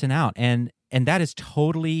person out. And that is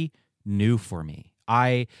totally new for me.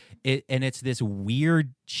 And it's this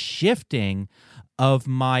weird shifting of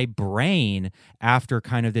my brain after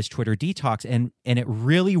kind of this Twitter detox, and it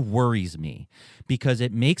really worries me, because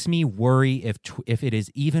it makes me worry if it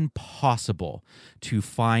is even possible to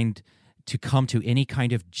come to any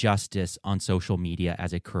kind of justice on social media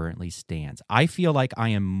as it currently stands. I feel like I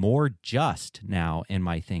am more just now in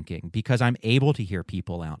my thinking because I'm able to hear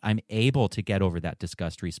people out. I'm able to get over that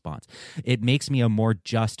disgust response. It makes me a more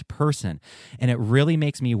just person. And it really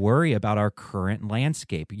makes me worry about our current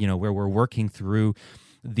landscape, where we're working through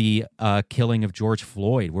the killing of George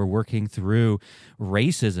Floyd. We're working through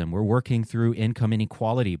racism. We're working through income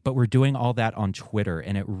inequality. But we're doing all that on Twitter.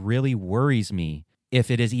 And it really worries me if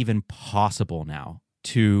it is even possible now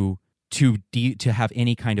to have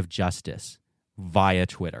any kind of justice via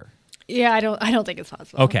Twitter. Yeah, I don't think it's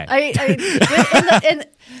possible. Okay.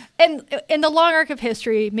 In the long arc of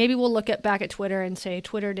history, maybe we'll look back at Twitter and say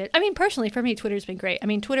Twitter did. I mean, personally, for me, Twitter's been great. I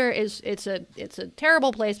mean, Twitter it's a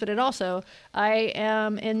terrible place, but it also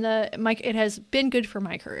it has been good for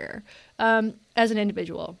my career as an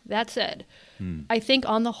individual. That said, I think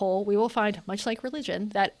on the whole, we will find, much like religion,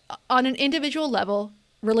 that on an individual level,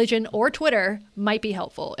 religion or Twitter might be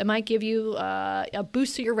helpful. It might give you a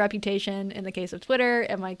boost to your reputation in the case of Twitter.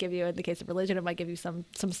 It might give you, in the case of religion, it might give you some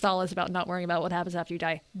solace about not worrying about what happens after you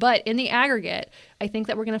die. But in the aggregate, I think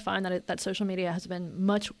that we're going to find that social media has been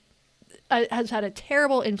has had a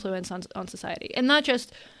terrible influence on society. And not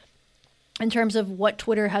just in terms of what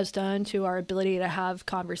Twitter has done to our ability to have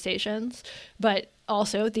conversations, but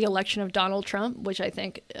also the election of Donald Trump, which I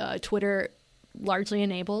think Twitter largely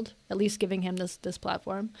enabled, at least giving him this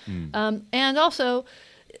platform. And also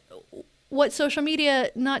what social media,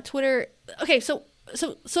 not Twitter. Okay, so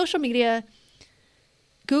social media,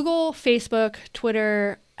 Google, Facebook,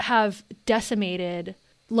 Twitter have decimated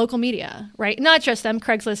local media, right? Not just them,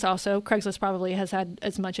 Craigslist also. Craigslist probably has had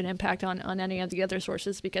as much an impact on any of the other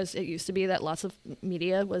sources, because it used to be that lots of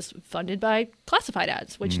media was funded by classified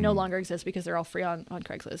ads, which no longer exist because they're all free on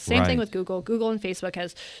Craigslist. Same thing with Google. Google and Facebook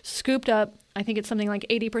has scooped up, I think it's something like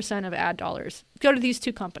 80% of ad dollars go to these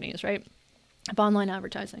two companies, right, of online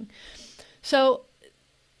advertising. So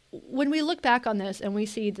when we look back on this and we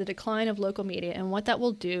see the decline of local media and what that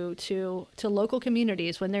will do to local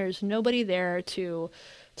communities when there's nobody there to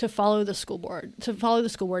follow the school board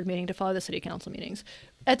meeting, to follow the city council meetings.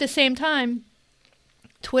 At the same time,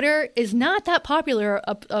 Twitter is not that popular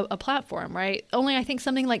a platform, right? Only I think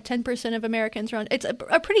something like 10% of Americans are on. It's a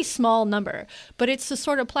pretty small number, but it's the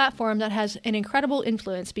sort of platform that has an incredible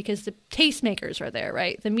influence because the tastemakers are there,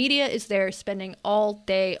 right? The media is there spending all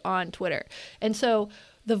day on Twitter. And so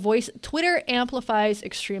Twitter amplifies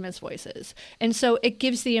extremist voices. And so it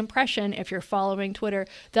gives the impression, if you're following Twitter,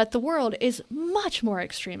 that the world is much more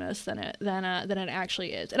extremist than it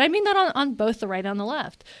actually is. And I mean that on both the right and the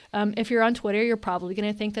left. If you're on Twitter, you're probably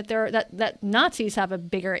going to think that that Nazis have a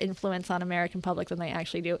bigger influence on American public than they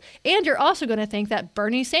actually do. And you're also going to think that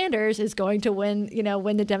Bernie Sanders is going to win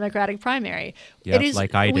the Democratic primary. Yep,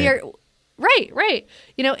 like I did. Right.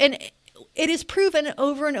 And it is proven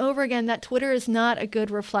over and over again that Twitter is not a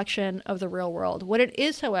good reflection of the real world. What it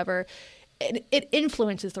is, however, it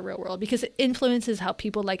influences the real world because it influences how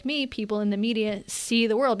people like me, people in the media, see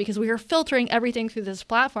the world, because we are filtering everything through this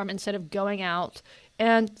platform instead of going out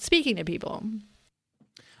and speaking to people.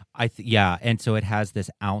 And so it has this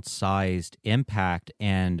outsized impact,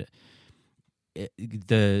 and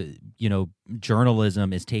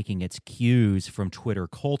journalism is taking its cues from Twitter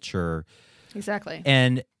culture. Exactly.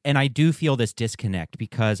 And I do feel this disconnect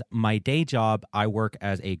because my day job, I work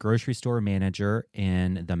as a grocery store manager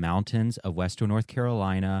in the mountains of Western North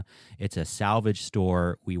Carolina. It's a salvage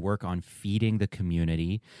store. We work on feeding the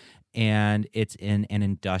community, and it's in an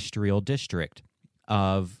industrial district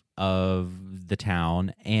of the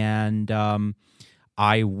town. And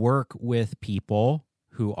I work with people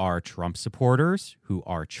who are Trump supporters, who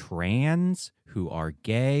are trans, who are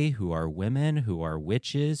gay, who are women, who are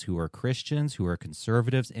witches, who are Christians, who are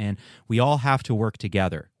conservatives, and we all have to work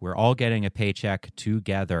together. We're all getting a paycheck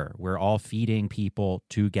together. We're all feeding people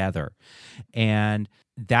together. And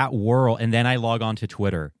that world, and then I log on to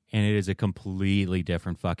Twitter, and it is a completely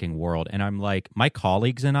different fucking world. And I'm like, my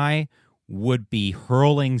colleagues and I would be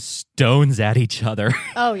hurling stones at each other.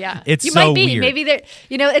 Oh yeah, It's you so might be. weird. Maybe there.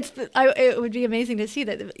 It would be amazing to see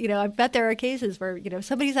that. I bet there are cases where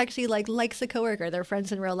somebody's actually likes a coworker, they're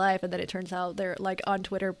friends in real life, and then it turns out they're like on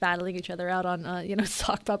Twitter battling each other out on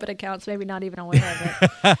sock puppet accounts, maybe not even aware of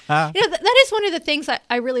it. That is one of the things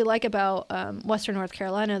I really like about Western North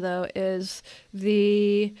Carolina, though, is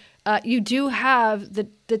you do have the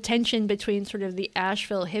tension between sort of the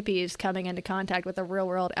Asheville hippies coming into contact with the real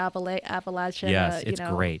world Appalachian. Yes, it's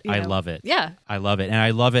great. I love it. Yeah. I love it. And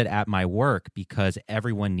I love it at my work because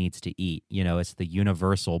everyone needs to eat. It's the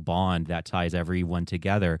universal bond that ties everyone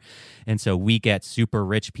together. And so we get super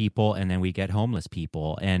rich people, and then we get homeless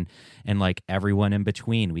people, and like everyone in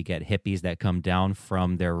between. We get hippies that come down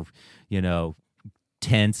from their,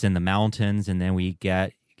 tents in the mountains, and then we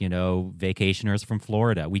get vacationers from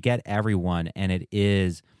Florida. We get everyone, and it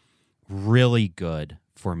is really good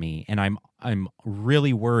for me. And I'm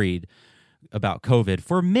really worried about COVID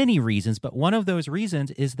for many reasons, but one of those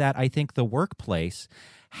reasons is that I think the workplace,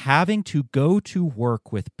 having to go to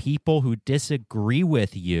work with people who disagree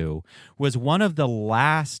with you, was one of the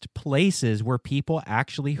last places where people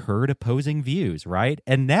actually heard opposing views, right?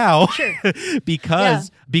 And now, Sure.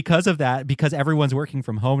 because of that, because everyone's working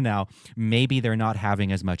from home now, maybe they're not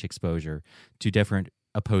having as much exposure to different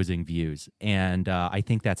opposing views. And I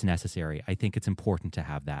think that's necessary. I think it's important to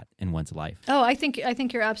have that in one's life. Oh, I think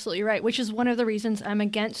you're absolutely right, which is one of the reasons I'm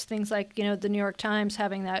against things like, the New York Times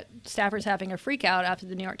staffers having a freak out after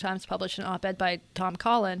the New York Times published an op-ed by Tom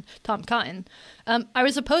Cotton. I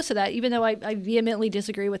was opposed to that, even though I vehemently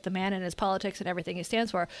disagree with the man and his politics and everything he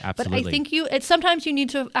stands for. Absolutely. But I think sometimes you need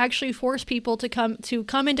to actually force people to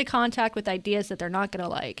come into contact with ideas that they're not going to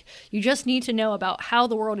like. You just need to know about how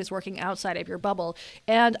the world is working outside of your bubble.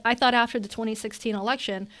 And I thought after the 2016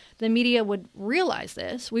 election, the media would realize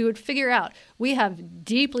this. We would figure out we have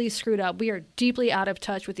deeply screwed up. We are deeply out of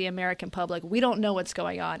touch with the American public. We don't know what's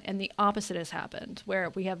going on. And the opposite has happened, where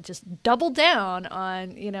we have just doubled down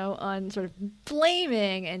on sort of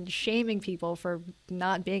blaming and shaming people for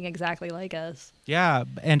not being exactly like us. Yeah.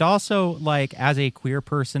 And also, like, as a queer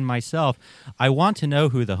person myself, I want to know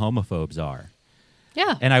who the homophobes are.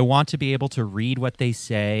 Yeah. And I want to be able to read what they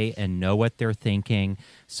say and know what they're thinking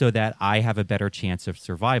so that I have a better chance of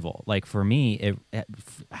survival. Like for me,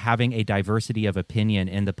 having a diversity of opinion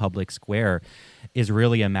in the public square is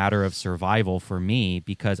really a matter of survival for me,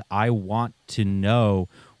 because I want to know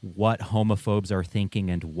what homophobes are thinking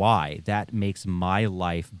and why. That makes my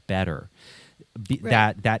life better.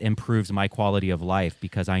 Right. That improves my quality of life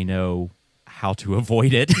because I know how to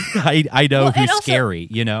avoid it. I know who's also scary,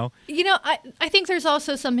 I think there's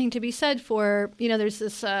also something to be said for, there's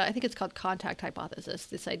this, I think it's called contact hypothesis,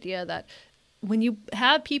 this idea that when you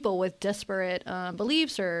have people with disparate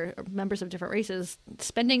beliefs or members of different races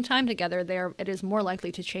spending time together, it is more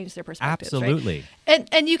likely to change their perspectives. Absolutely. Right?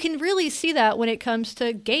 And you can really see that when it comes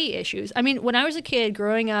to gay issues. I mean, when I was a kid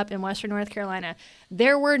growing up in Western North Carolina,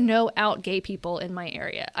 there were no out gay people in my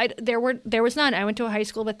area. There was none. I went to a high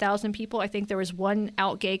school of 1,000 people. I think there was one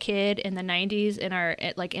out gay kid in the 90s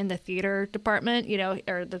in the theater department,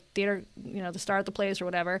 or the theater, the star of the plays or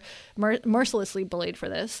whatever, mercilessly bullied for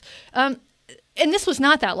this. And this was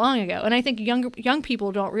not that long ago. And I think young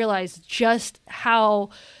people don't realize just how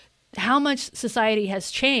much society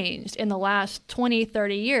has changed in the last 20,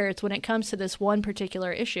 30 years when it comes to this one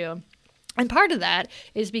particular issue. And part of that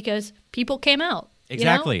is because people came out.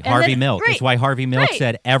 Exactly. Harvey Milk. Right, that's why Harvey Milk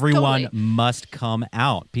said everyone totally must come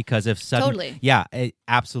out, because if suddenly, yeah,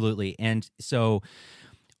 absolutely. And so,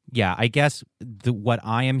 yeah, I guess what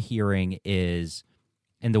I am hearing is,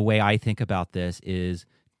 and the way I think about this is,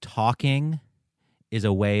 talking is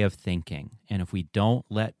a way of thinking. And if we don't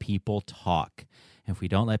let people talk, if we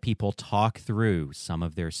don't let people talk through some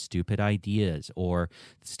of their stupid ideas or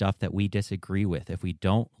stuff that we disagree with, if we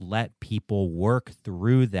don't let people work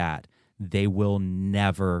through that, they will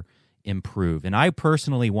never improve. And I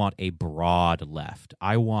personally want a broad left.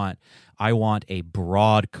 I want a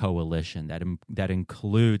broad coalition that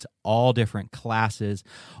includes all different classes,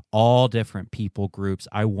 all different people groups.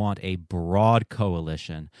 I want a broad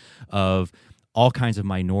coalition of all kinds of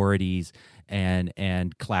minorities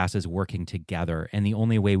and classes working together. And the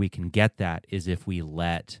only way we can get that is if we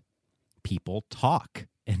let people talk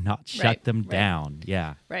and not shut them down.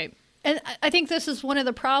 Yeah. Right. And I think this is one of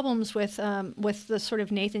the problems with the sort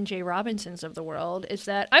of Nathan J. Robinsons of the world is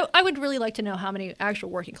that I would really like to know how many actual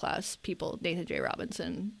working class people Nathan J.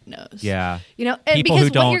 Robinson knows. Yeah, and people because who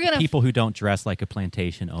don't you're gonna people who don't dress like a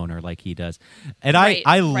plantation owner like he does. And Right,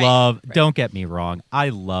 I right, love. right. Don't get me wrong, I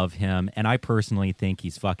love him, and I personally think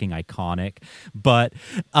he's fucking iconic. But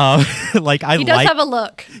like he does have a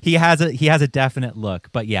look. He has a definite look.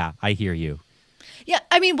 But yeah, I hear you. Yeah,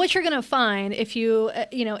 I mean, what you're going to find if you,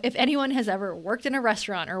 if anyone has ever worked in a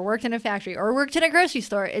restaurant or worked in a factory or worked in a grocery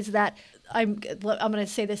store, is that I'm going to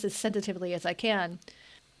say this as sensitively as I can.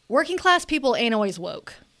 Working class people ain't always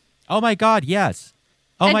woke. Oh my God, yes.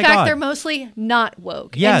 Oh in my fact, God. they're mostly not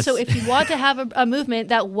woke. Yes. And so if you want to have a movement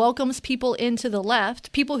that welcomes people into the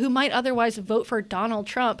left, people who might otherwise vote for Donald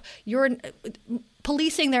Trump, you're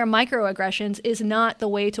policing their microaggressions is not the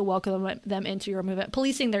way to welcome them into your movement.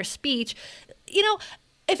 Policing their speech,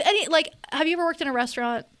 if any, have you ever worked in a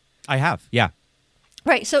restaurant? I have, yeah.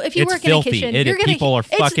 Right. So if you It's work filthy. in a kitchen, It- you're gonna people are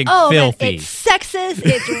fucking man, filthy. it's sexist,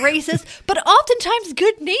 it's racist, but oftentimes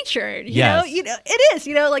good natured. Yes. It is.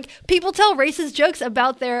 Like people tell racist jokes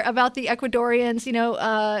about the Ecuadorians,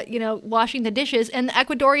 washing the dishes, and the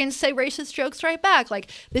Ecuadorians say racist jokes right back. Like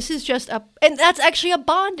this is just and that's actually a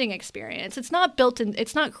bonding experience. It's not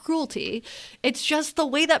it's not cruelty. It's just the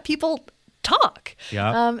way that people talk.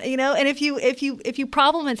 Yeah. And if you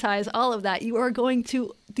problematize all of that,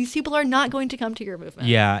 these people are not going to come to your movement.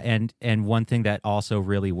 Yeah, and one thing that also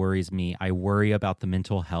really worries me, I worry about the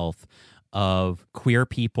mental health of queer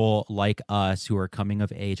people like us who are coming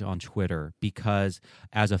of age on Twitter, because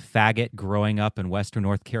as a faggot growing up in Western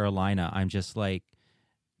North Carolina, I'm just like,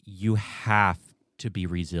 you have to be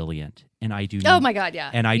resilient. And I do Oh my God, yeah.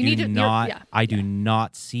 And I You do need to- not yeah, I do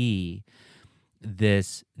not see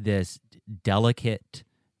this delicate,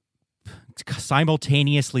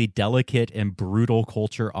 simultaneously delicate and brutal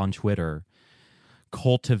culture on Twitter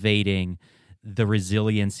cultivating the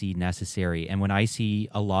resiliency necessary. And when I see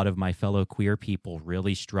a lot of my fellow queer people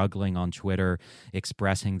really struggling on Twitter,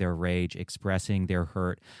 expressing their rage, expressing their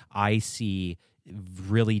hurt, I see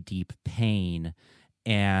really deep pain.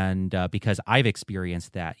 And because I've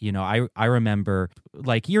experienced that, I remember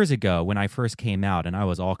like years ago when I first came out and I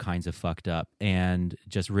was all kinds of fucked up and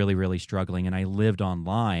just really, really struggling, and I lived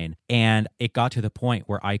online, and it got to the point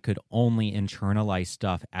where I could only internalize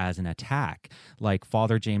stuff as an attack. Like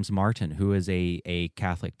Father James Martin, who is a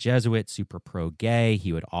Catholic Jesuit, super pro-gay,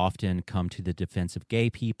 he would often come to the defense of gay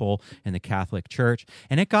people in the Catholic Church,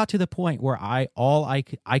 and it got to the point where I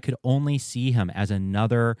could only see him as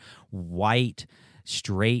another white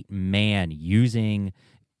straight man using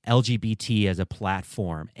LGBT as a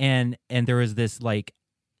platform, and there was this like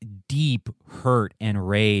deep hurt and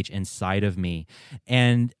rage inside of me,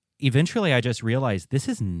 and eventually I just realized this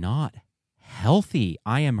is not healthy.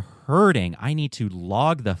 I am hurting. I need to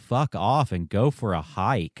log the fuck off and go for a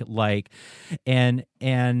hike, and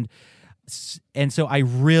so I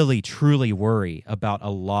really truly worry about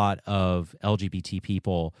a lot of LGBT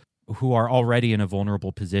people who are already in a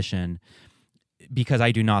vulnerable position, because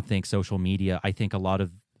I do not think social media, I think a lot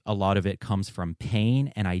of it comes from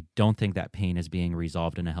pain, and I don't think that pain is being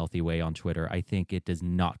resolved in a healthy way on Twitter. I think it does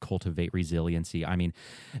not cultivate resiliency. I mean,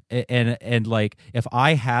 and like if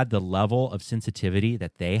I had the level of sensitivity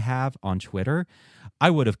that they have on Twitter, I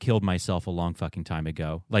would have killed myself a long fucking time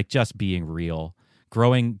ago. Like, just being real.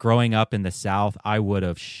 Growing up in the South, I would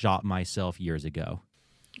have shot myself years ago.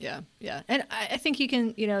 Yeah. And I think you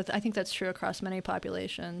can, I think that's true across many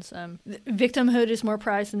populations. Victimhood is more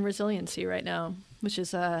prized than resiliency right now, which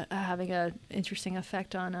is having an interesting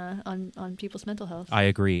effect on people's mental health. I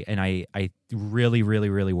agree. And I really, really,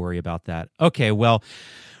 really worry about that. Okay, well,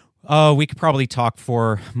 we could probably talk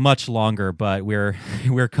for much longer, but we're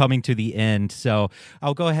coming to the end. So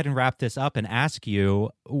I'll go ahead and wrap this up and ask you,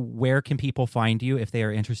 where can people find you if they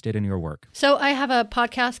are interested in your work? So I have a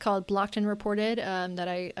podcast called Blocked and Reported that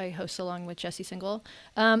I host along with Jesse Single.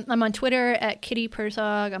 I'm on Twitter at Kitty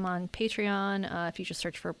Herzog. I'm on Patreon. If you just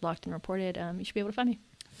search for Blocked and Reported, you should be able to find me.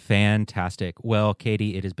 Fantastic. Well,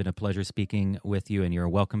 Katie, it has been a pleasure speaking with you, and you're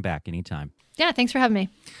welcome back anytime. Yeah, thanks for having me.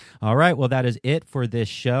 All right. Well, that is it for this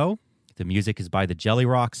show. The music is by the Jelly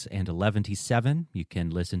Rocks and 11T7. You can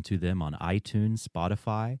listen to them on iTunes,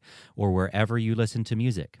 Spotify, or wherever you listen to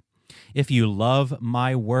music. If you love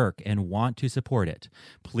my work and want to support it,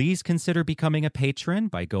 please consider becoming a patron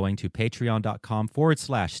by going to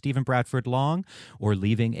patreon.com/Stephen Bradford Long or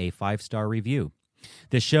leaving a 5-star review.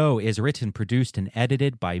 The show is written, produced, and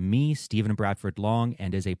edited by me, Stephen Bradford Long,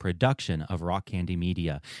 and is a production of Rock Candy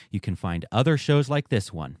Media. You can find other shows like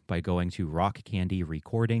this one by going to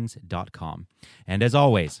rockcandyrecordings.com. And as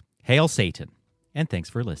always, hail Satan. and thanks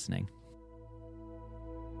for listening.